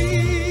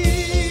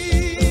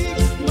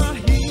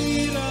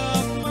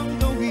 Mahirap mang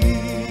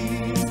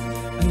gawin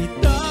ay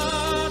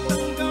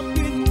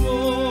tatanggapin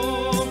mo,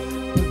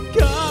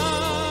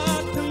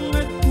 pagkat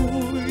hangad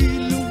ko'y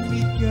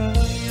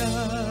lumigaya.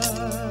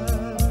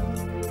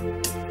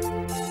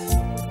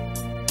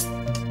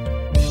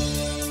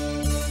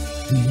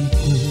 Di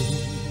ko ibigay,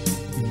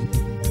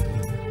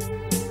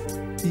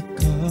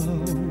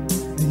 ikaw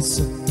ay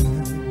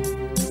saktan,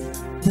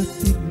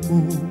 dating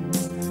mo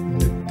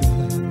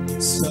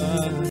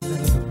nagkasala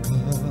ka.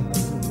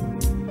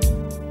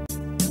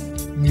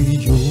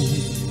 Ngayong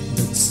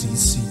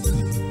nagsisika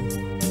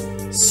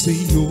sa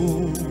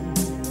iyong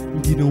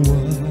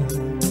ginawa,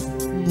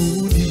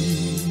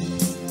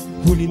 ngunit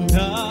huli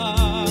na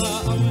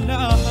ang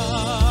lahat.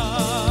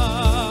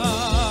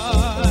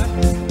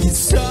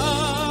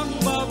 Isang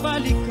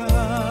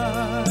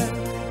babalikan,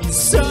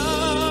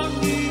 isang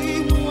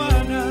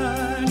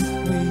iiwanan,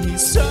 may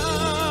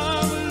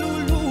isang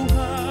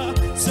luluha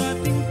sa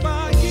ating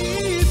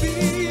pag-ibig.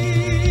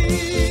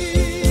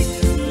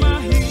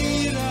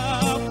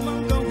 Mahirap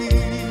mang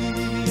gawin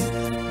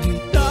ay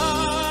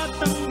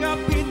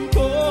tatanggapin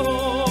ko,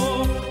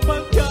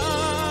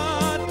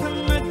 pagkat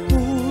hangad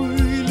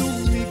ko'y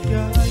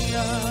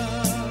lumigaya.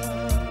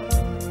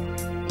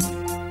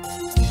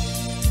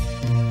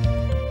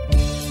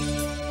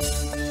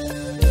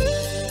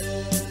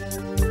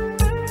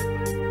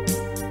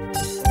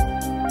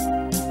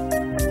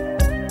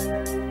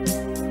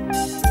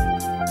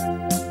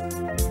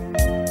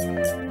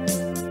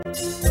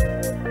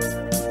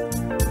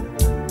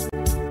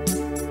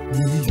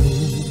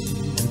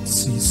 Ngayong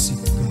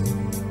nagsisigaw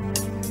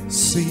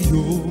sa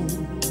iyong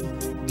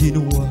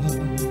ginawa,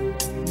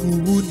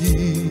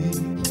 ngunit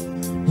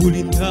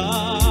huli na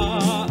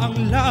ang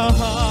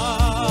lahat.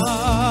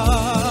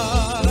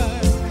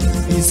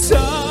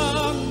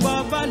 Isang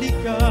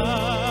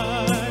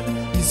babalikan,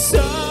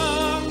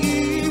 isang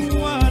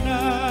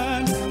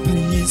iiwanan,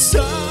 may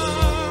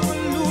isang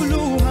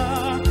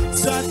luluha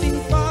sa ating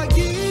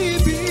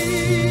pag-ibig.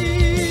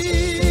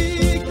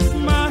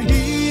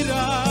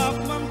 Mahirap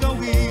mang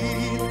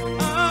gawin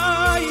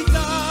ay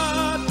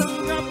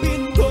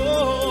tatanggapin ko,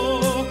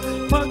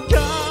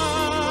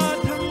 pagkat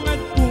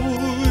hangad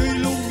ko'y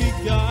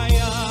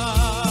lumigaya.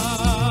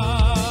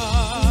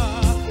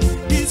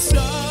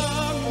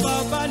 Isang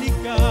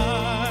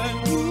babalikan,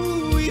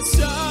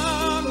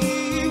 isang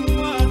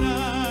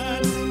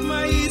iiwanan,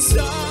 may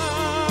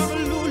isang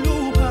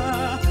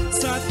luluha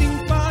sa ating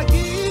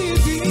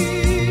pag-ibig.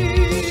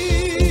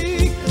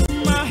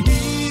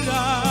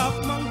 Mahirap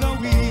mang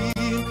gawin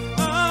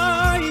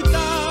ay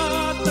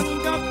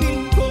tatanggapin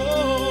ko,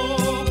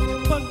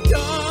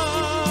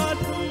 pagkat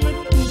hangad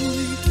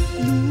ko'y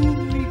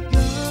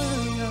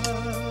lumigaya.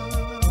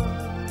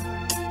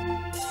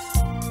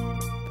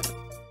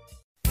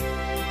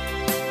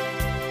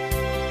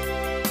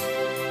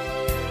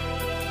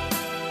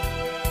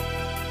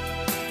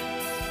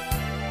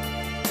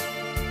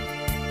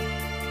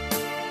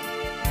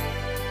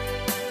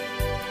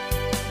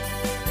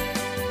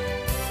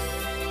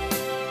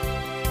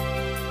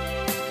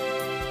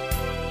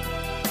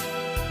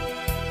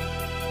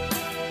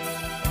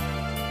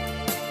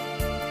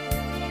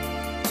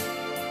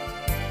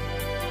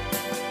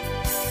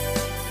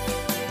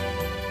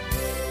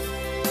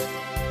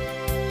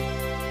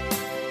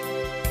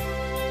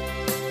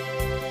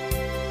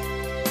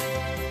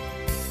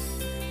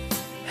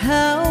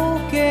 How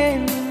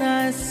can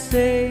I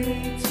say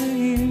to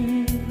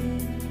you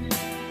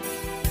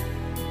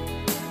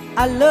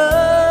I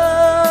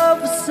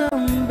love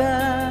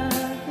somebody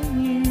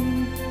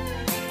new?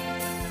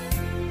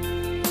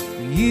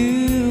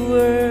 You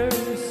were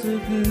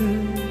so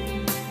good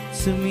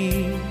to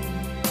me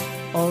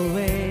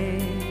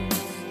always.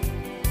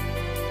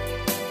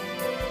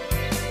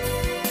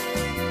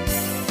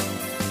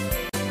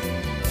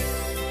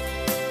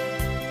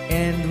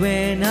 And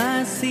when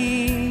I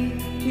see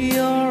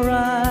your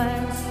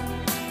eyes,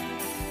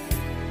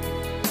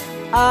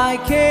 I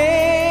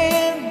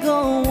can't go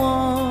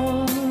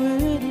on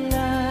with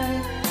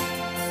life.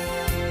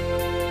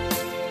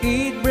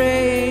 It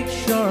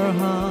breaks your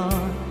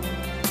heart,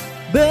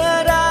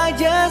 but I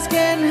just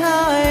can't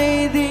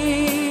hide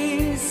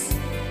this.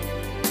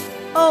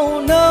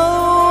 Oh no,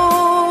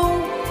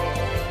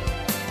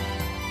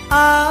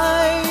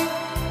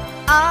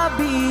 I've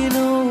been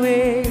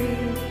away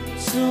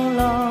so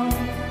long.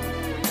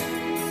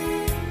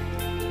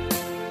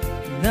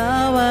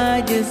 Now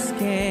I just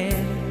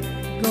can't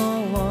go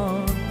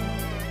on.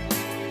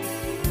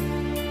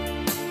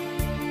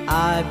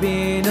 I've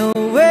been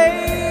away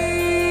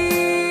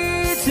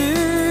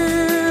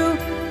too.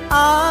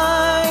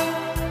 I've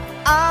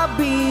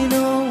been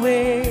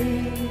away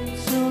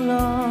so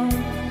long.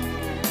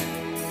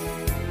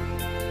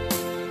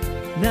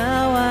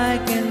 Now I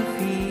can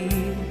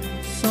feel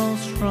so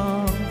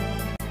strong.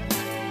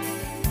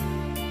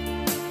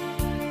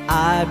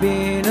 I've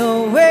been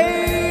away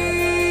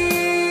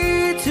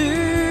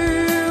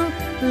too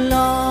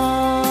long.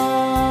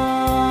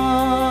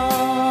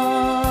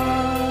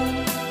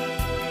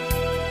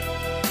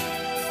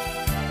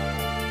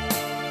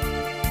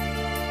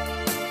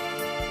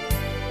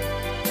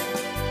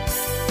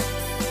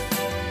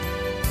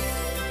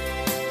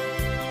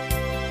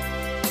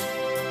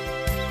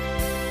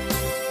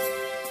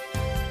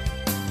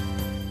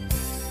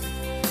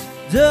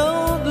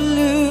 Don't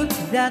look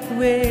that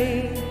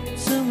way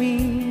to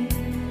me.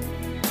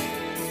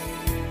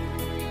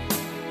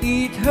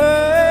 It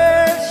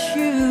hurts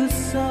you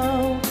so,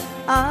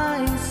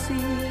 I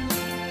see.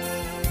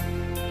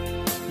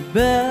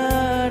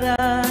 But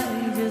I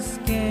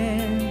just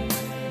can't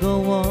go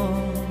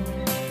on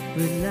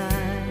with life.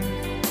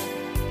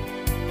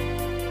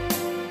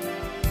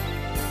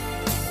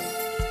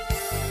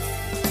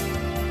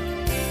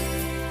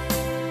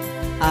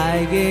 I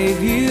gave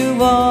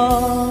you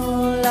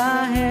all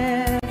I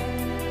have,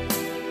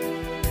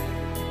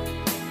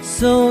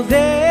 so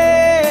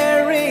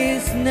there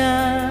is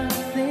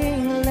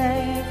nothing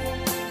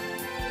left.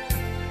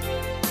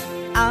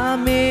 I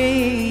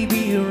may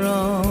be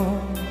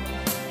wrong,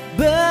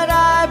 but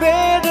I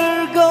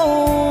better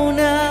go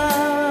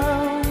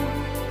now.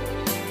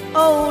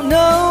 Oh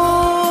no,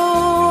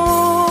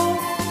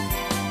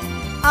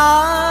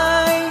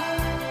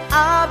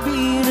 I've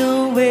been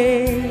away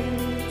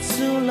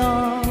too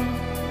long.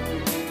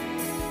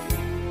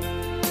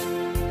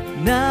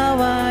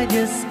 Now I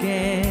just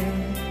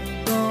can't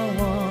go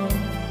on.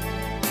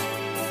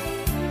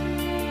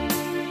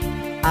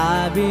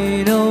 I've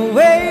been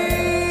away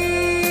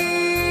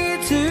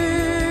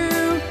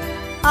too.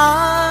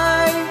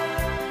 I've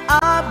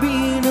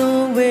been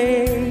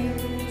away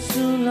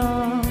too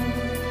long.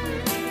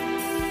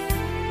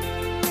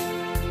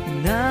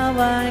 Now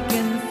I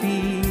can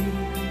feel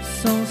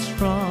so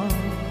strong.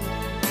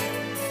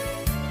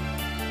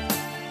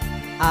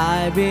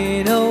 I've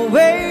been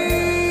away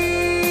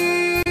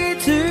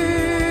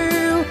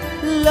too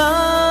long. La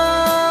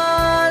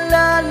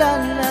la la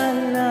la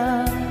la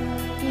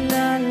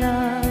la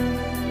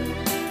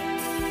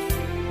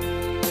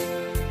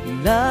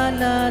la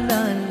la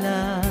la la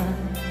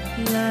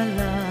la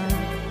la.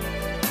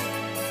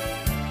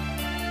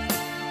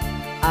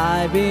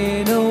 I've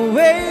been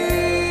away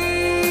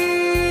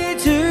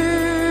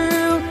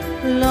too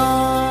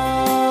long.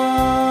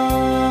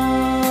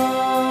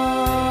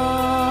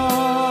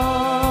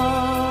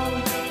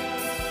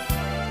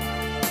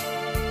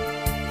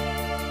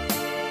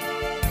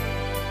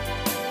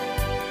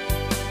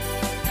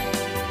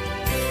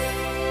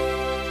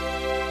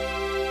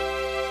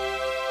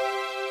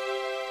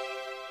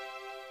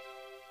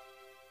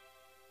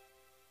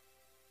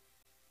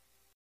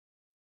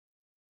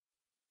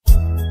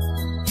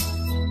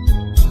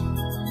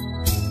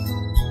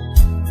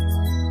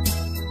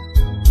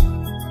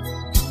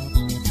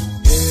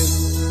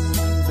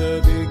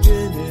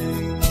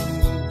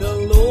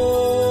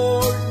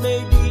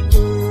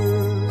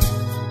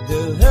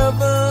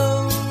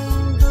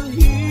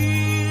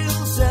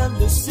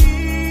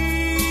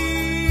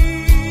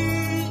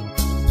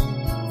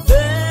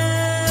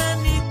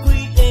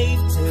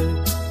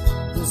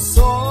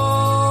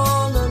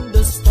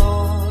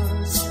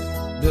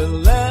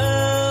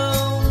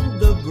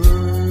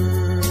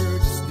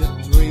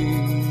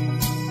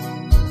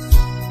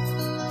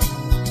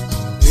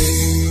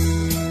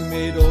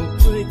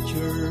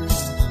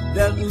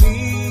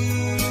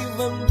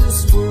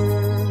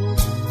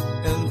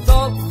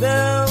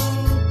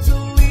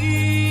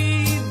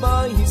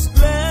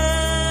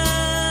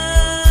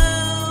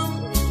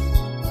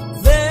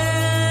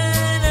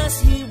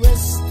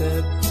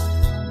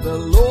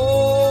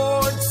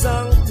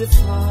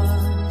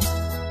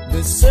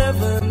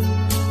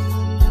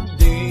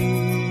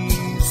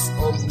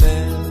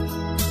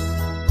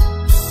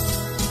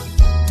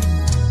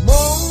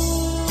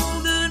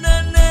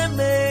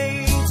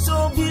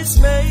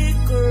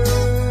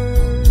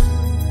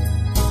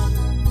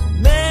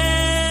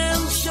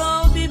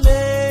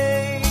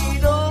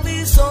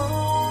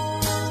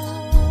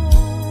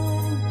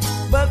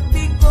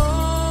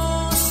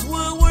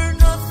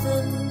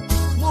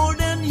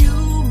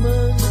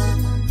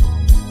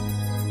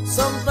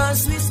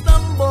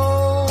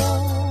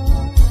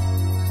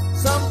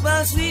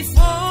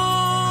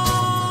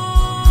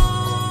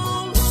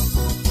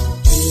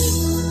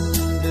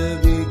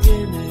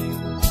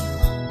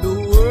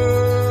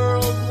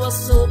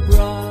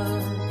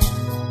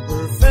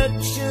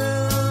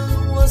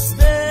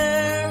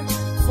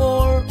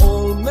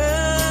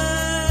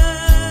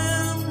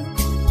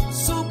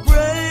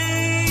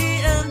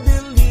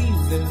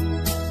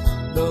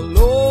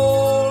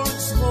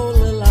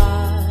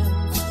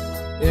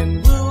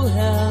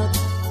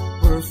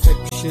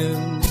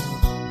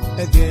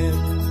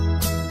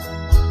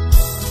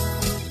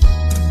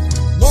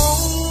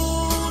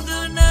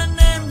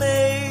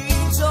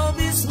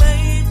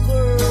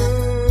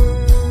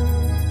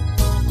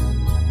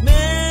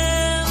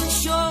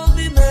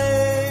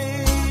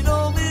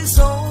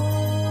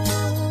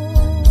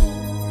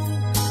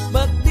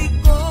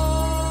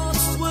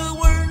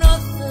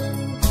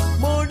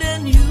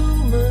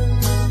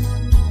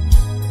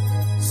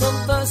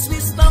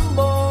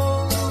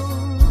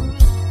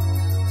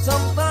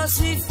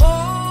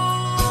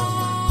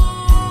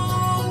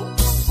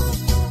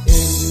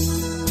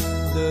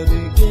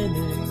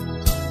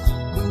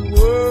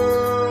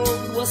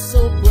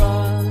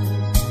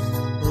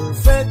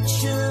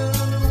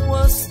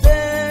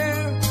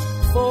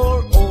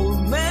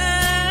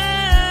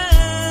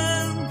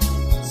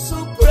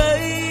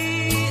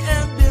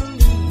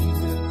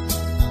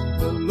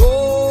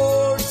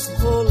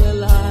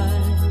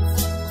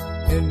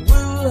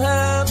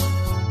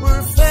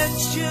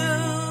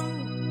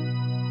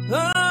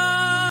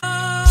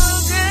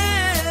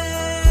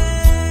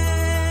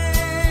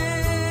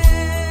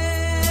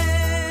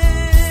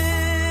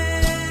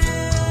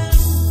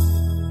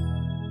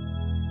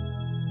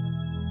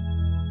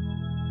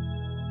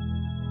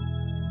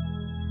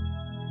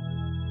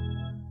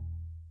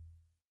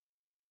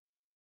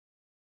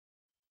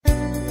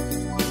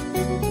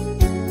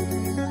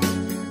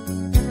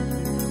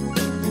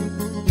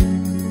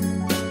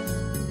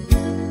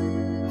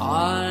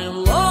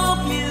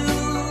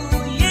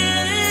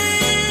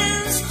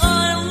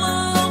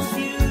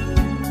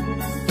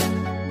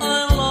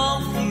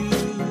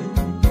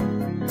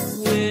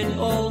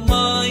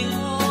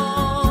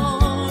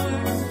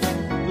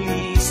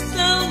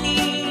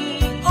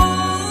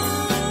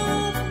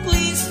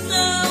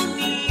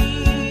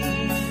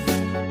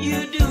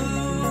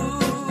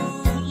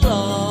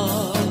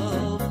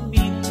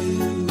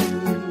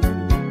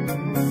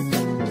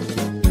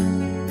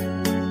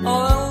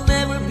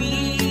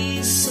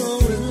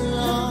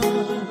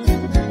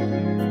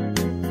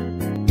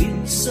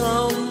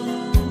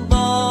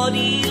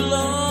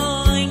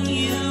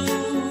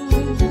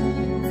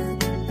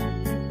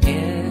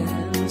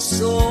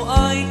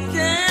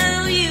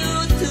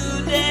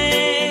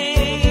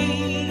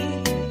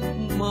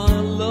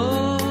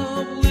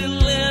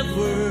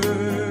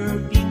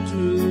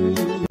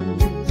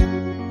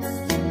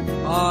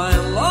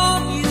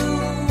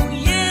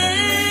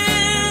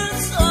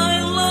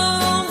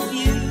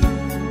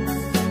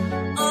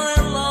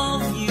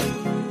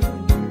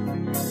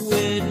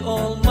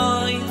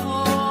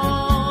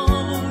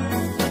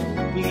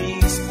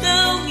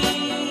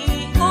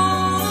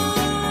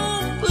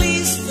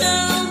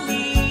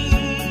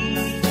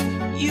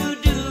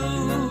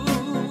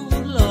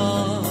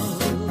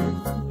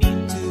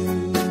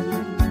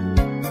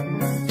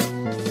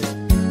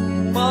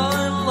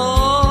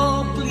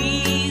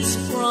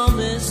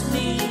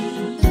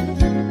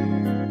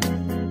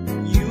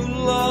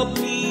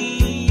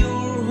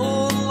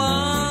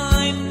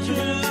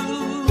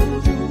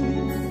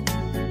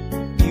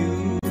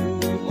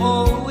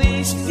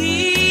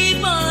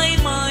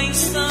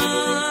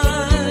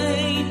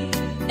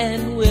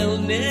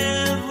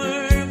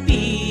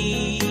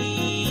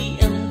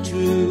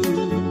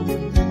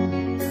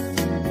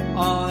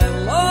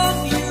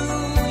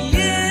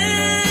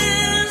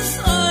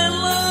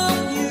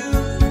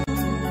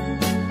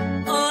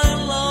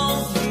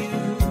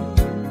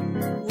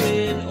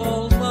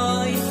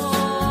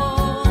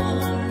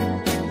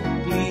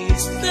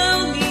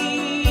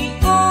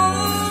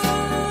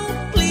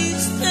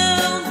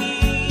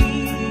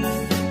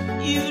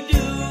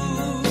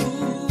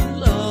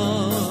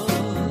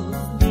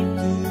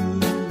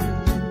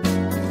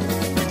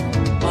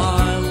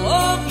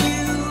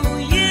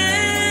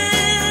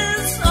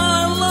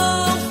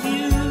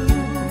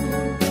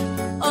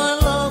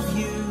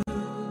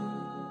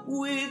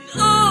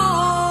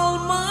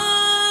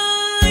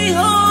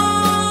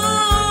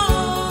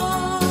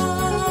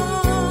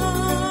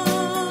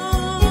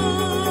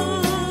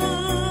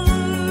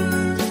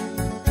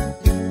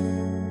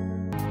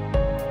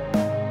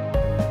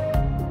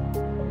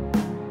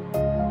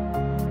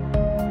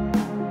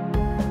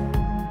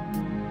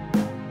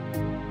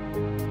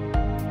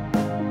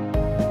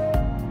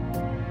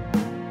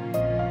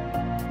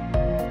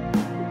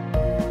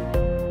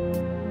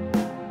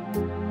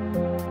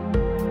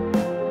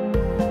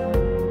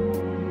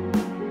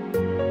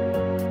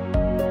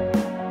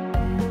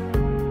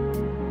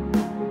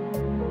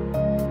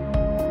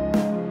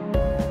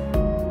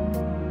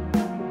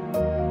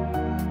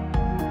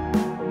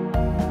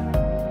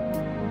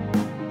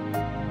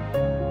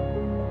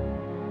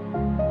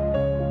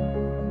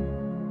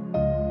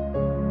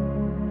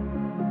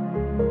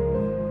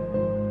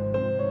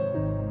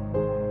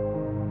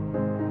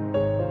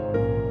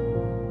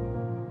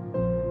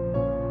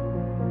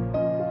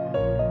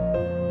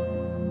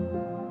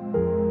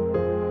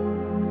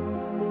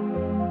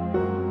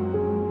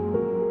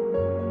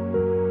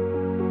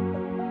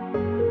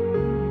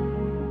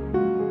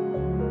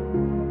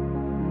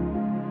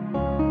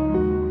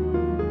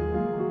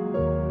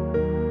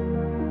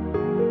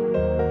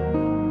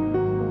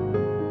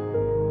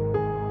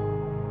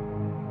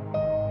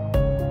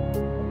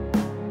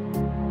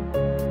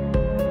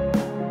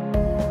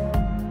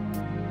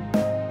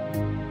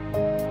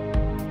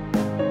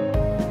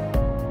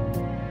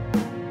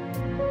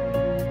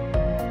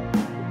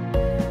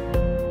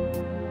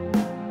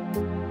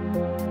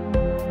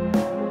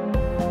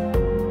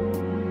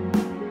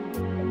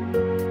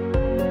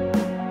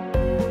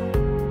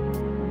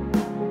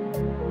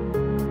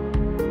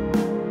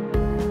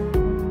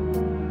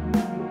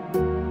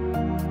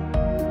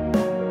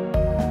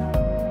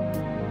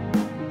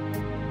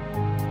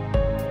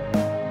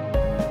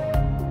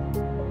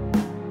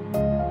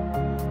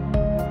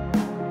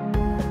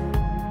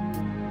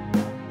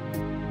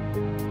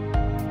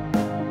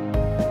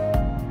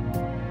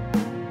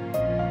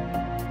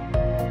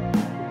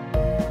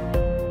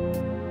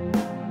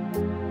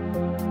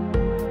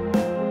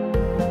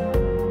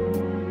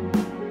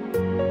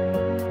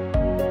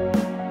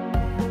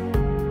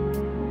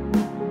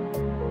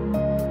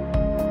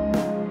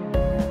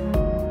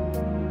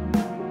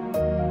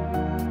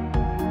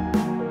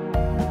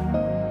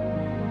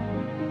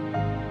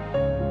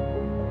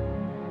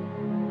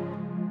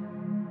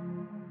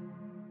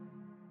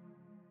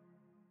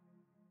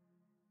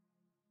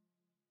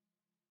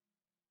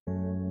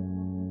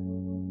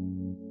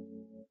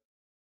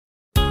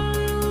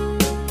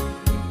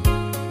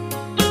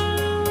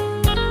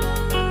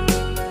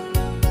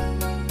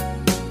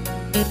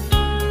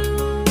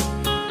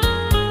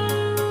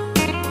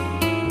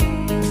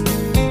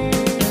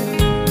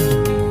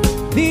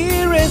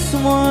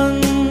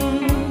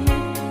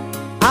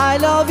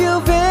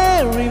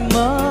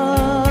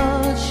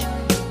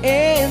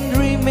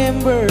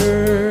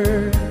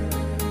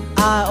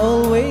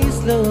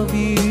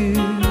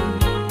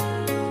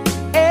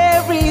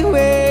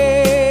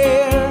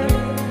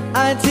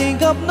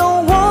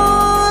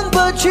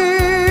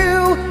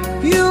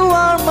 without you. You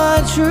are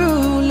my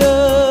true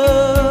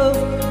love,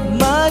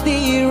 my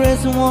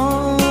dearest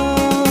one,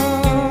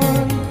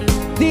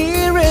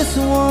 dearest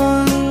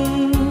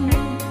one.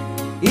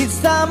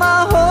 Each time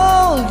I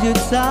hold you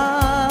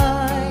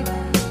tight,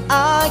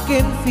 I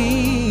can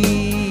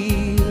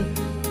feel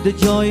the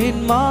joy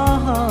in my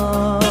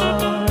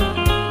heart.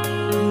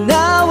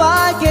 Now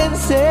I can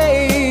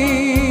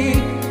say,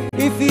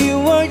 if you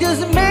were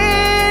just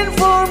meant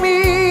for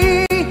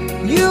me,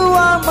 you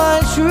are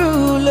my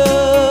true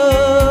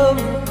love,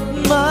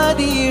 my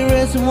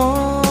dearest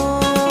one.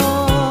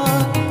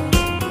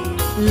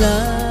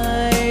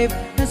 Life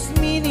has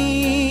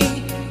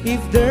meaning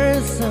if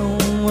there's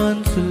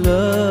someone to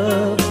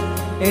love,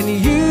 and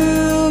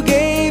you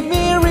gave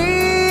me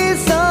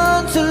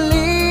reason to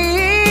live.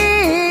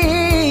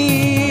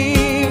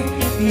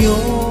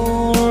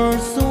 You're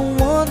so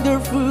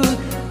wonderful,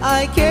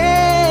 I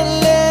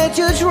can't let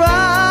you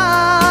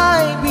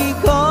try,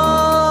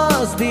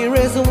 because there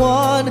is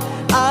one,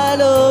 I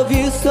love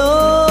you so.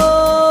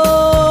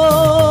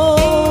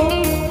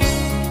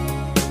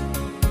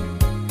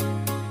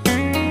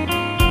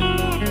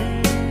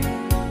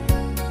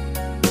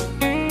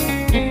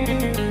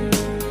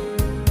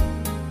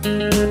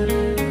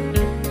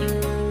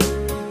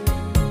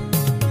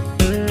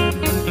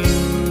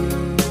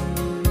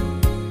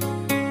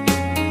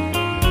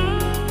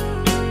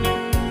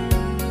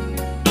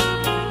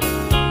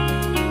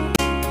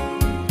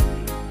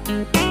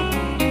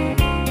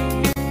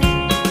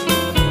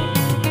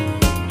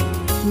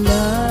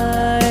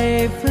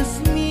 Life has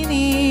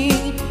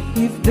meaning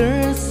if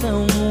there's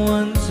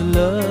someone to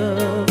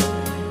love,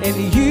 and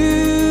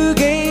you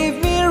gave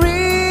me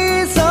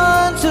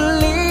reason to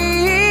live.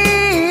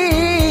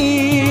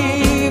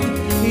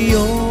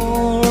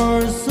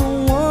 You're so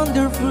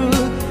wonderful,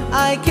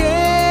 I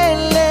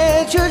can't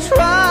let you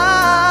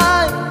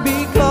try,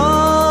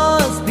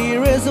 because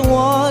there is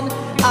one,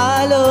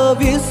 I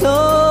love you so.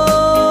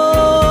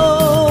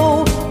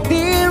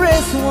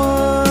 Dearest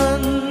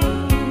one,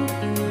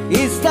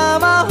 each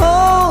time I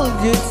hold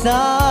you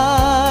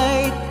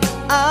tight,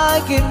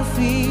 I can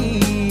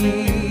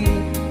feel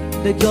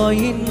the joy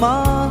in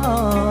my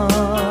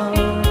heart.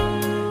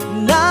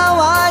 Now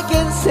I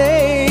can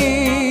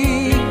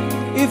say,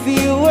 if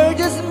you were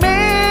just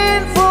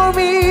meant for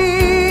me,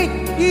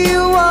 you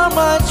are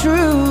my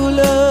true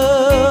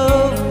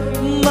love,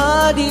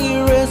 my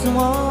dearest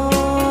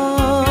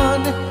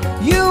one.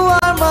 You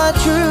are my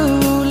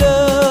true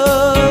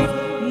love,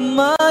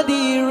 my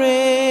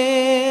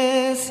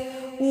dearest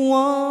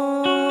one.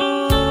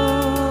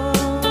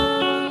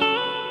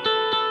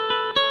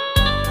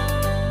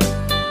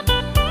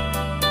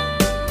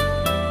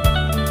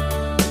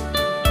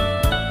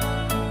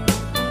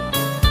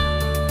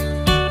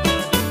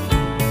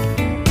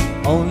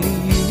 Only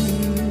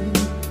you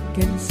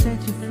can set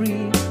you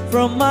free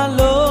from my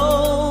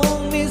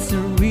long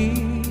misery,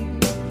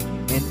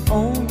 and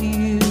only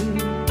you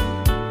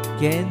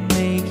can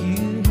make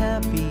you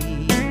happy.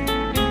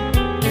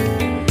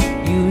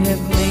 You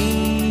have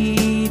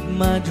made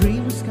my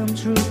dreams come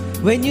true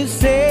when you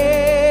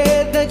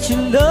said that you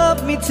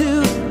love me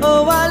too.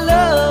 Oh, I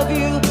love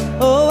you,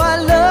 oh, I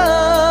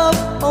love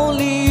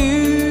only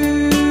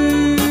you.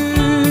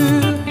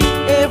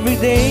 Every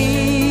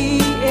day,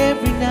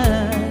 every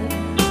night,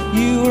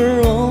 you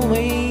were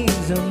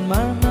always on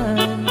my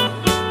mind.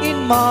 In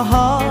my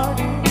heart,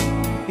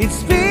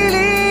 it's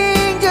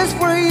feeling just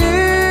for you.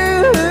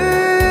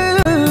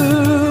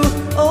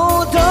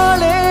 Oh,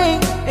 darling,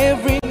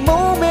 every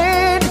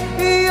moment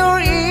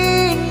you're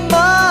in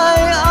my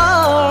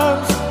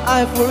arms,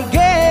 I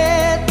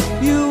forget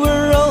you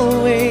were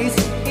always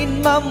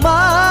in my mind.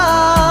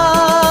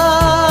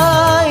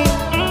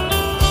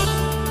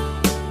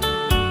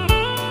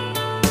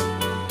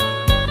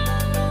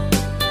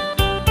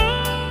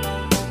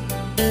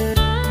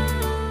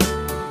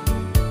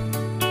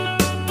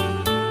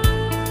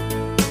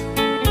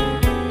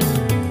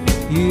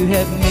 You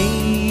have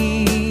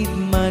made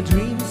my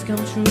dreams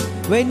come true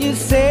when you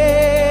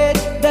said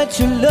that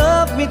you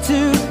love me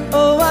too.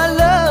 Oh, I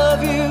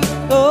love you,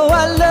 oh,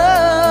 I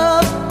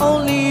love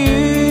only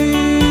you.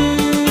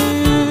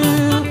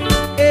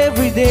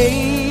 Every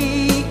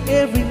day,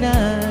 every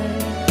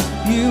night,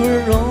 you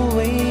were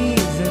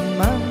always in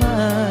my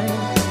mind.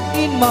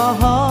 In my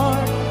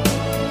heart,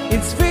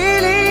 it's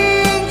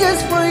feeling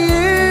just for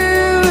you.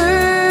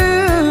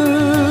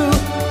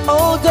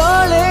 Oh,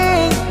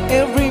 darling,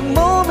 every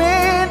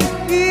moment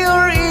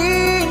you're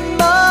in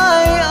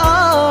my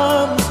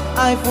arms,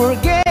 I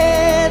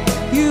forget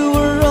you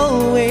were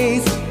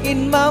always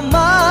in my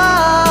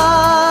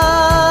mind.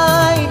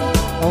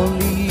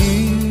 Only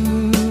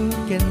you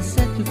can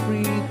set you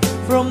free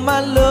from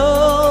my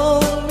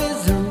long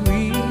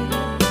misery,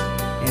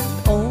 and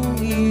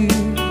only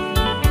you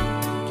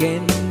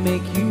can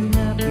make you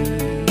happy.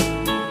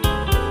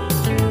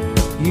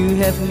 You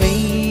have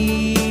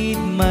made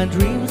my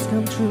dreams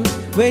come true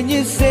when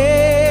you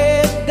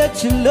said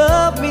that you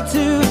love me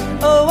too.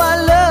 Oh, I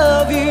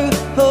love you,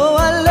 oh,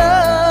 I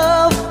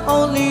love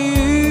only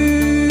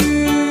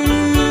you.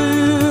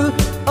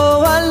 Oh,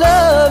 I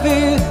love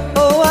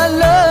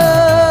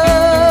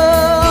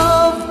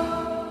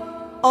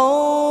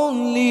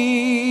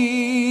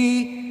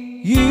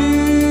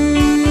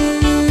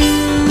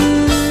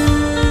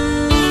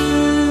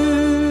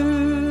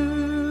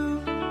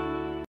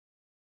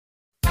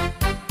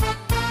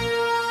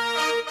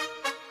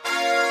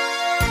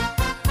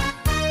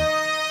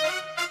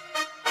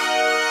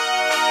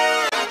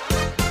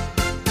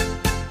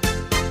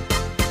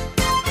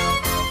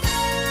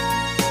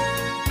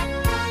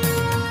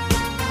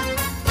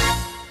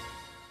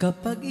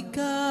Kapag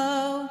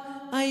ikaw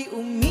ay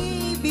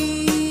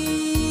umibig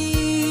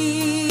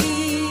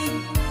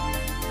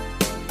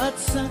at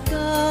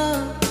saka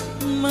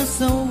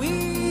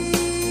masawi,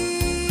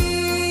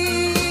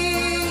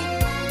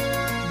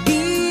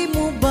 di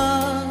mo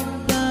ba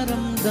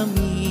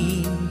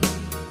daramdamin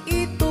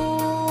ito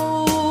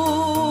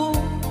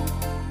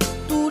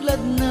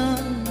tulad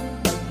ng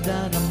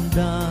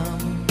pagdaramdam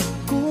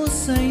ko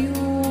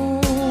sa'yo?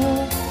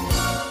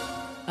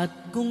 At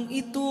kung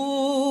ito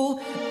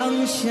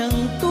ang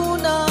siyang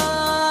tunay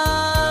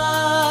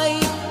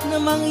na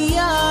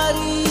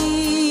mangyari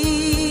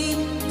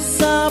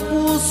sa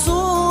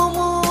puso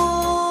mo,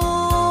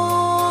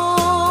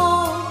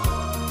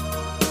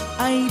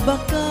 ay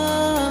baka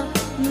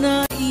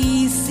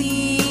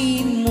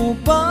naisin mo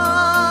pa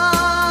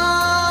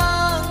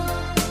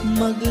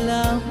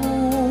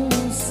maglaho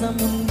sa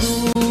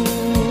mundo.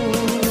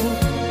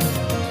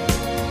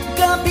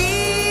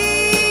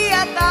 Gabi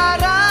at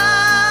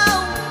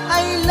araw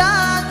ay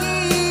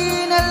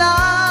lagi na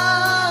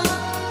lang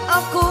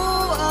ako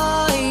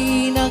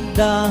ay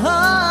nagdarasal,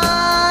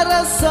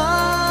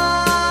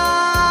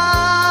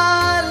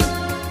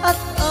 at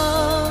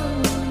ang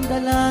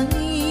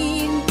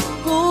dalangin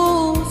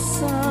ko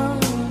sa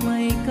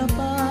may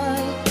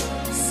kapal,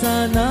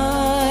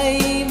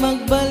 sana'y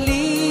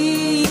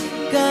magbalik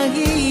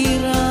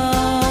kahirap.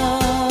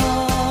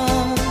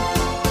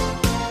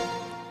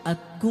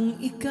 At kung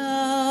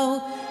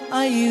ikaw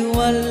ay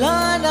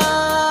wala na,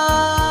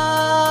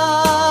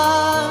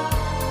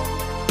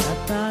 at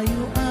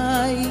tayo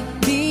ay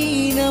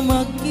di na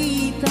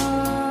magkita,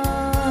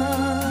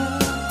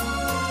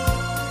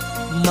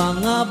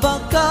 mga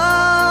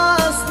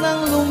bakas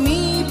ng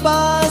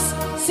lumipas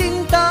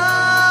sinta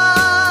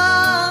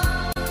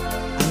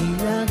ay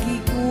lagi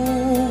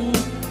kong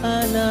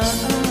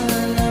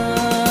alaala.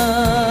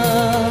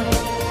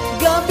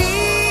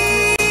 Gabi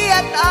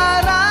at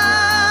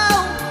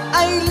araw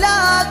ay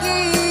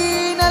lagi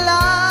na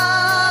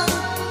lang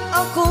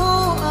ako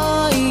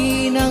ay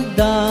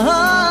nagdarasal,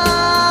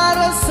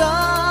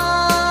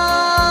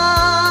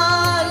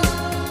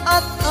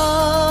 at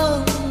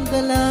ang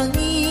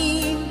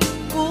dalangin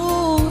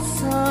ko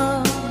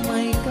sa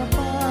may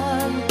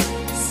kapal,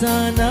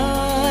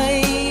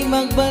 sana'y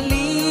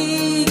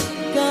magbalik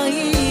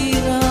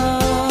kahirap.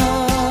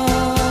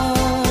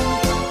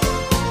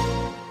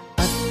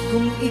 At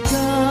kung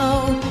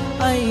ikaw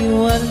ay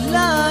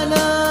wala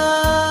na,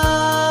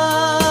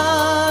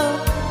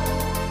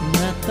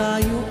 na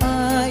tayo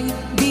ay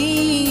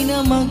di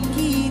na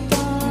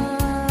magkita,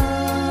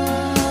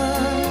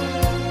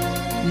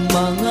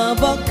 mga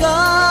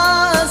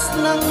bakas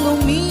ng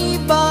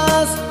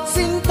lumipas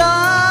sinta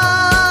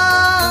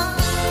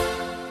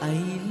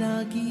ay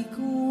lagi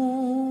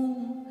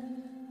kong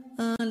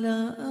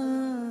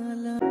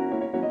alaala.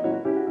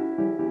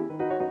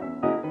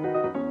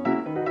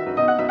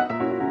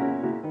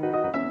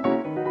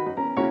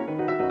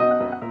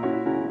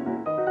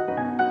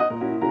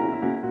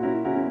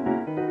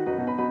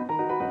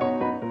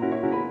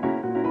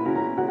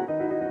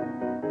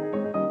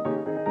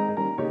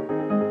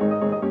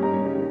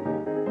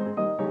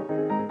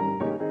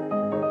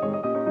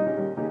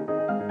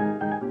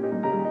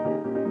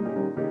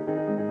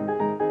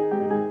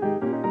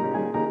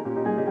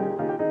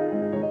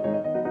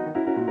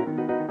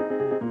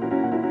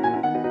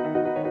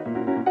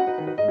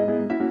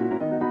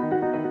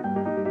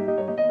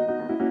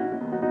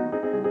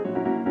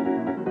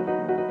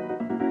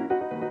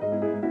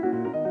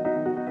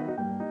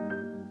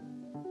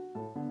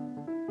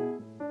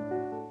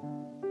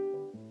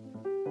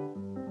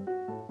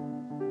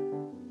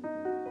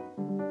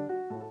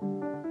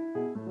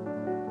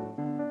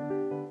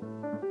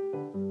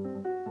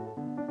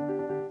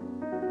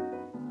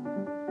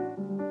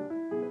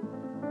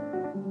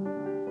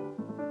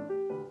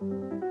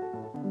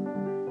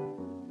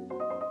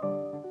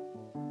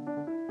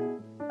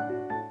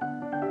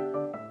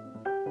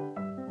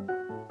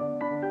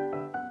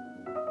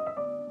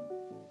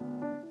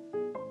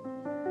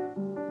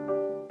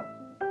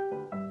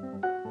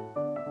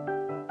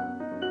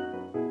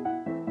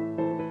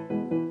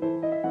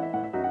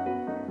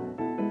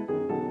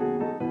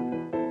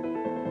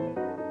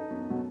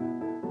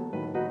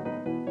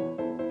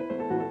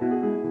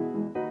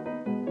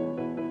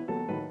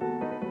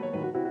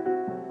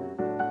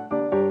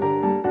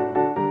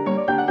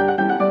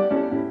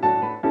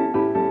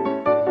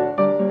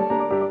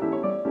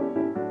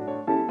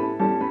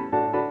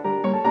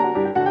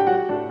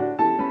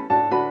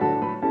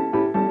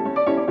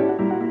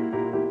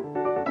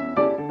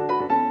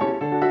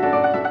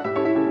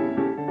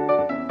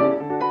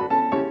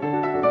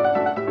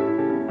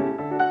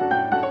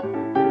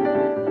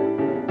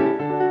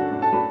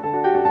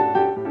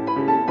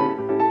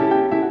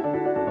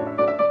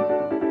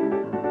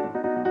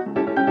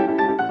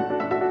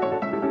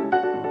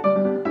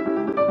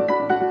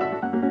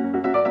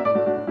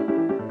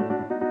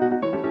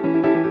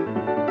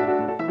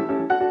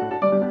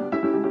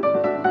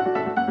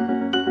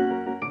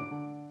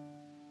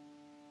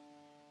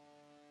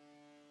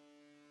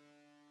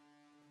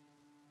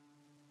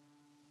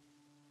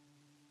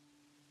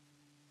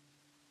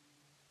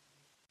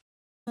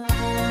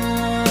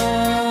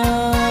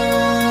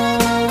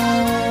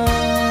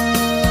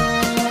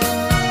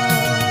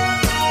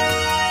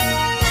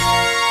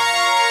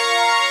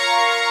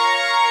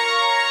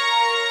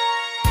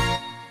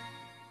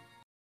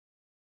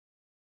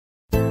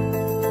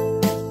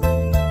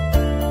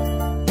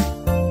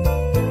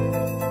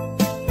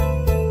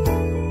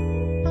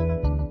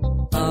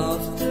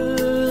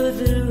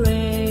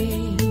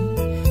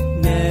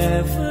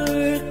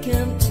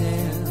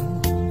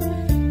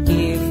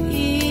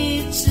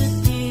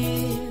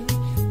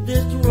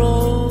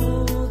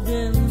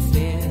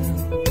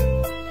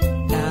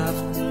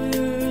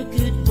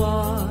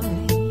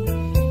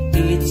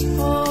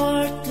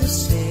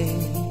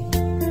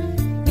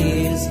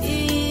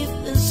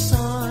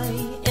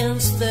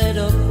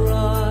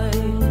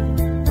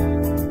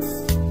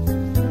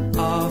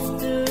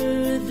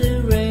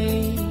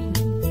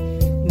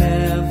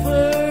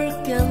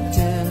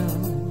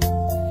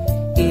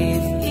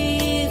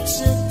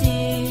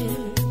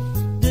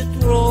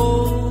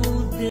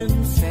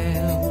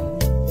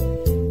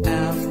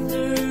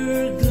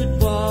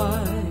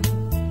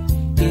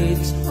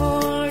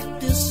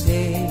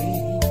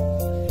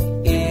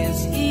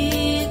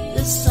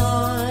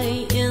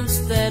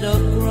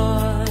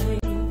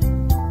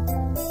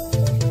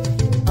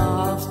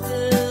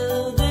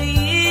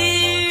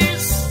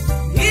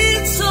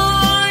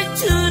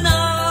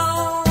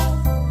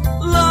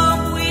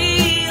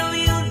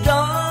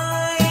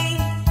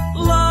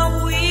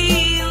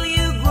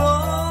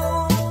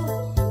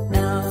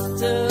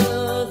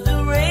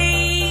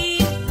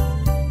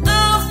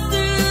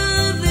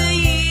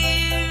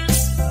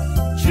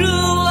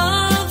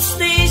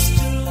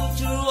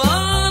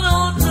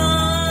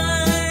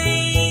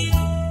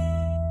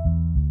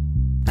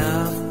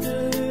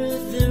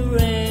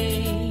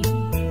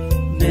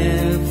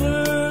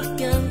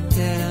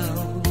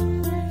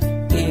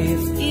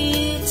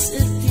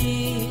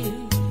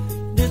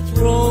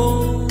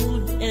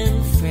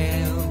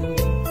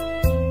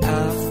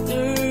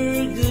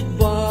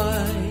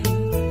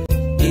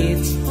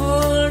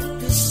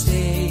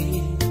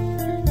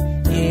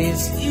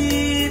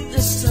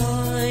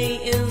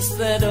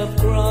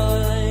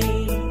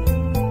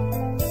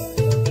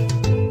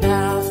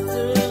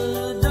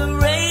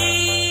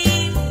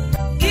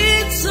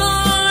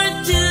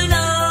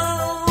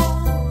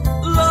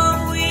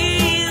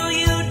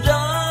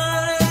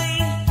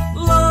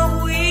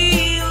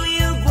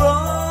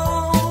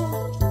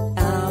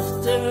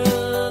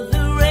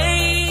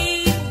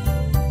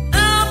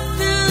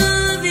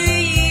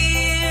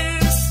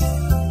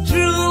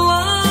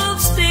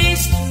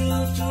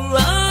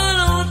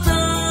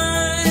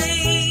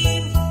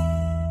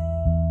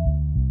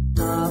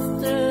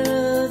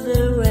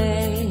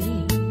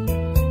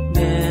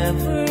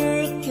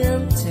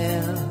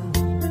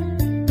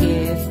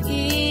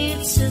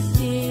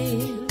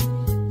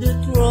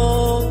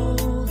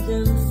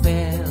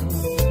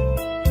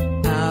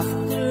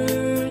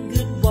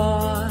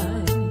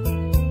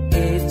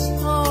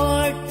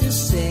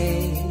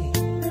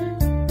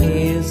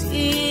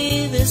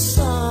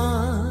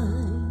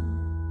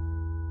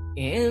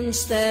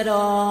 instead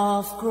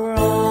of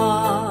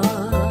cry.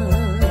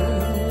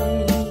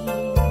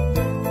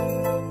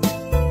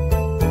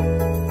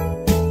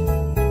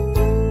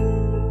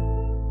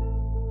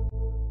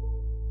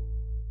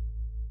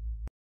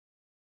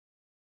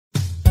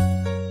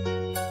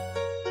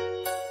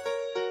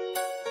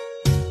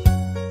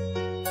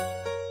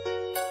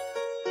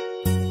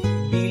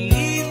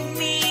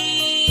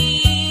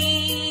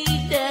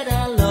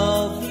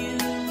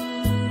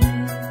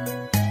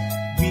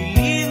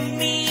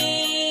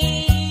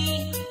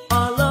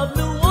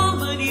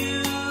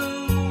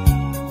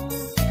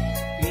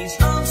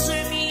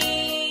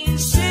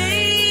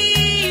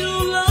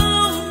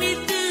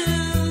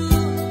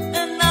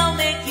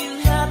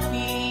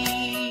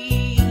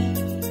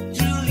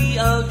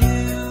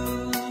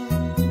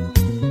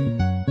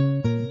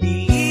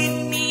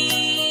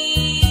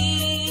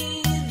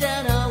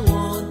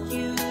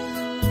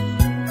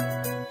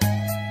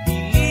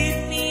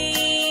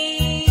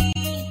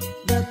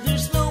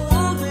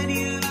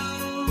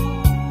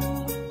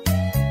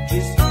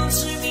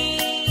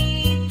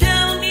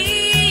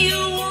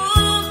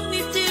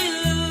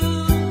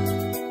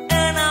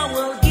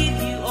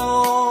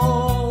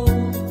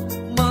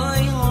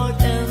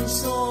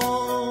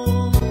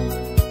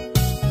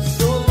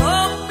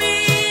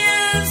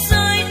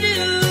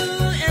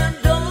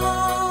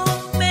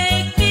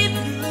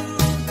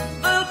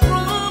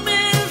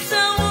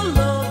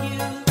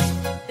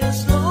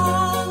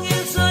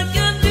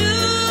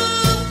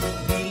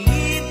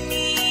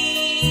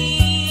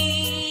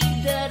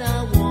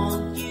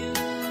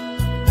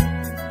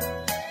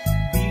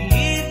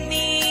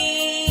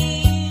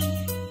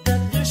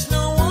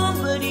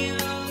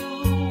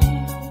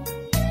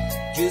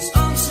 Just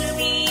answer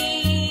me.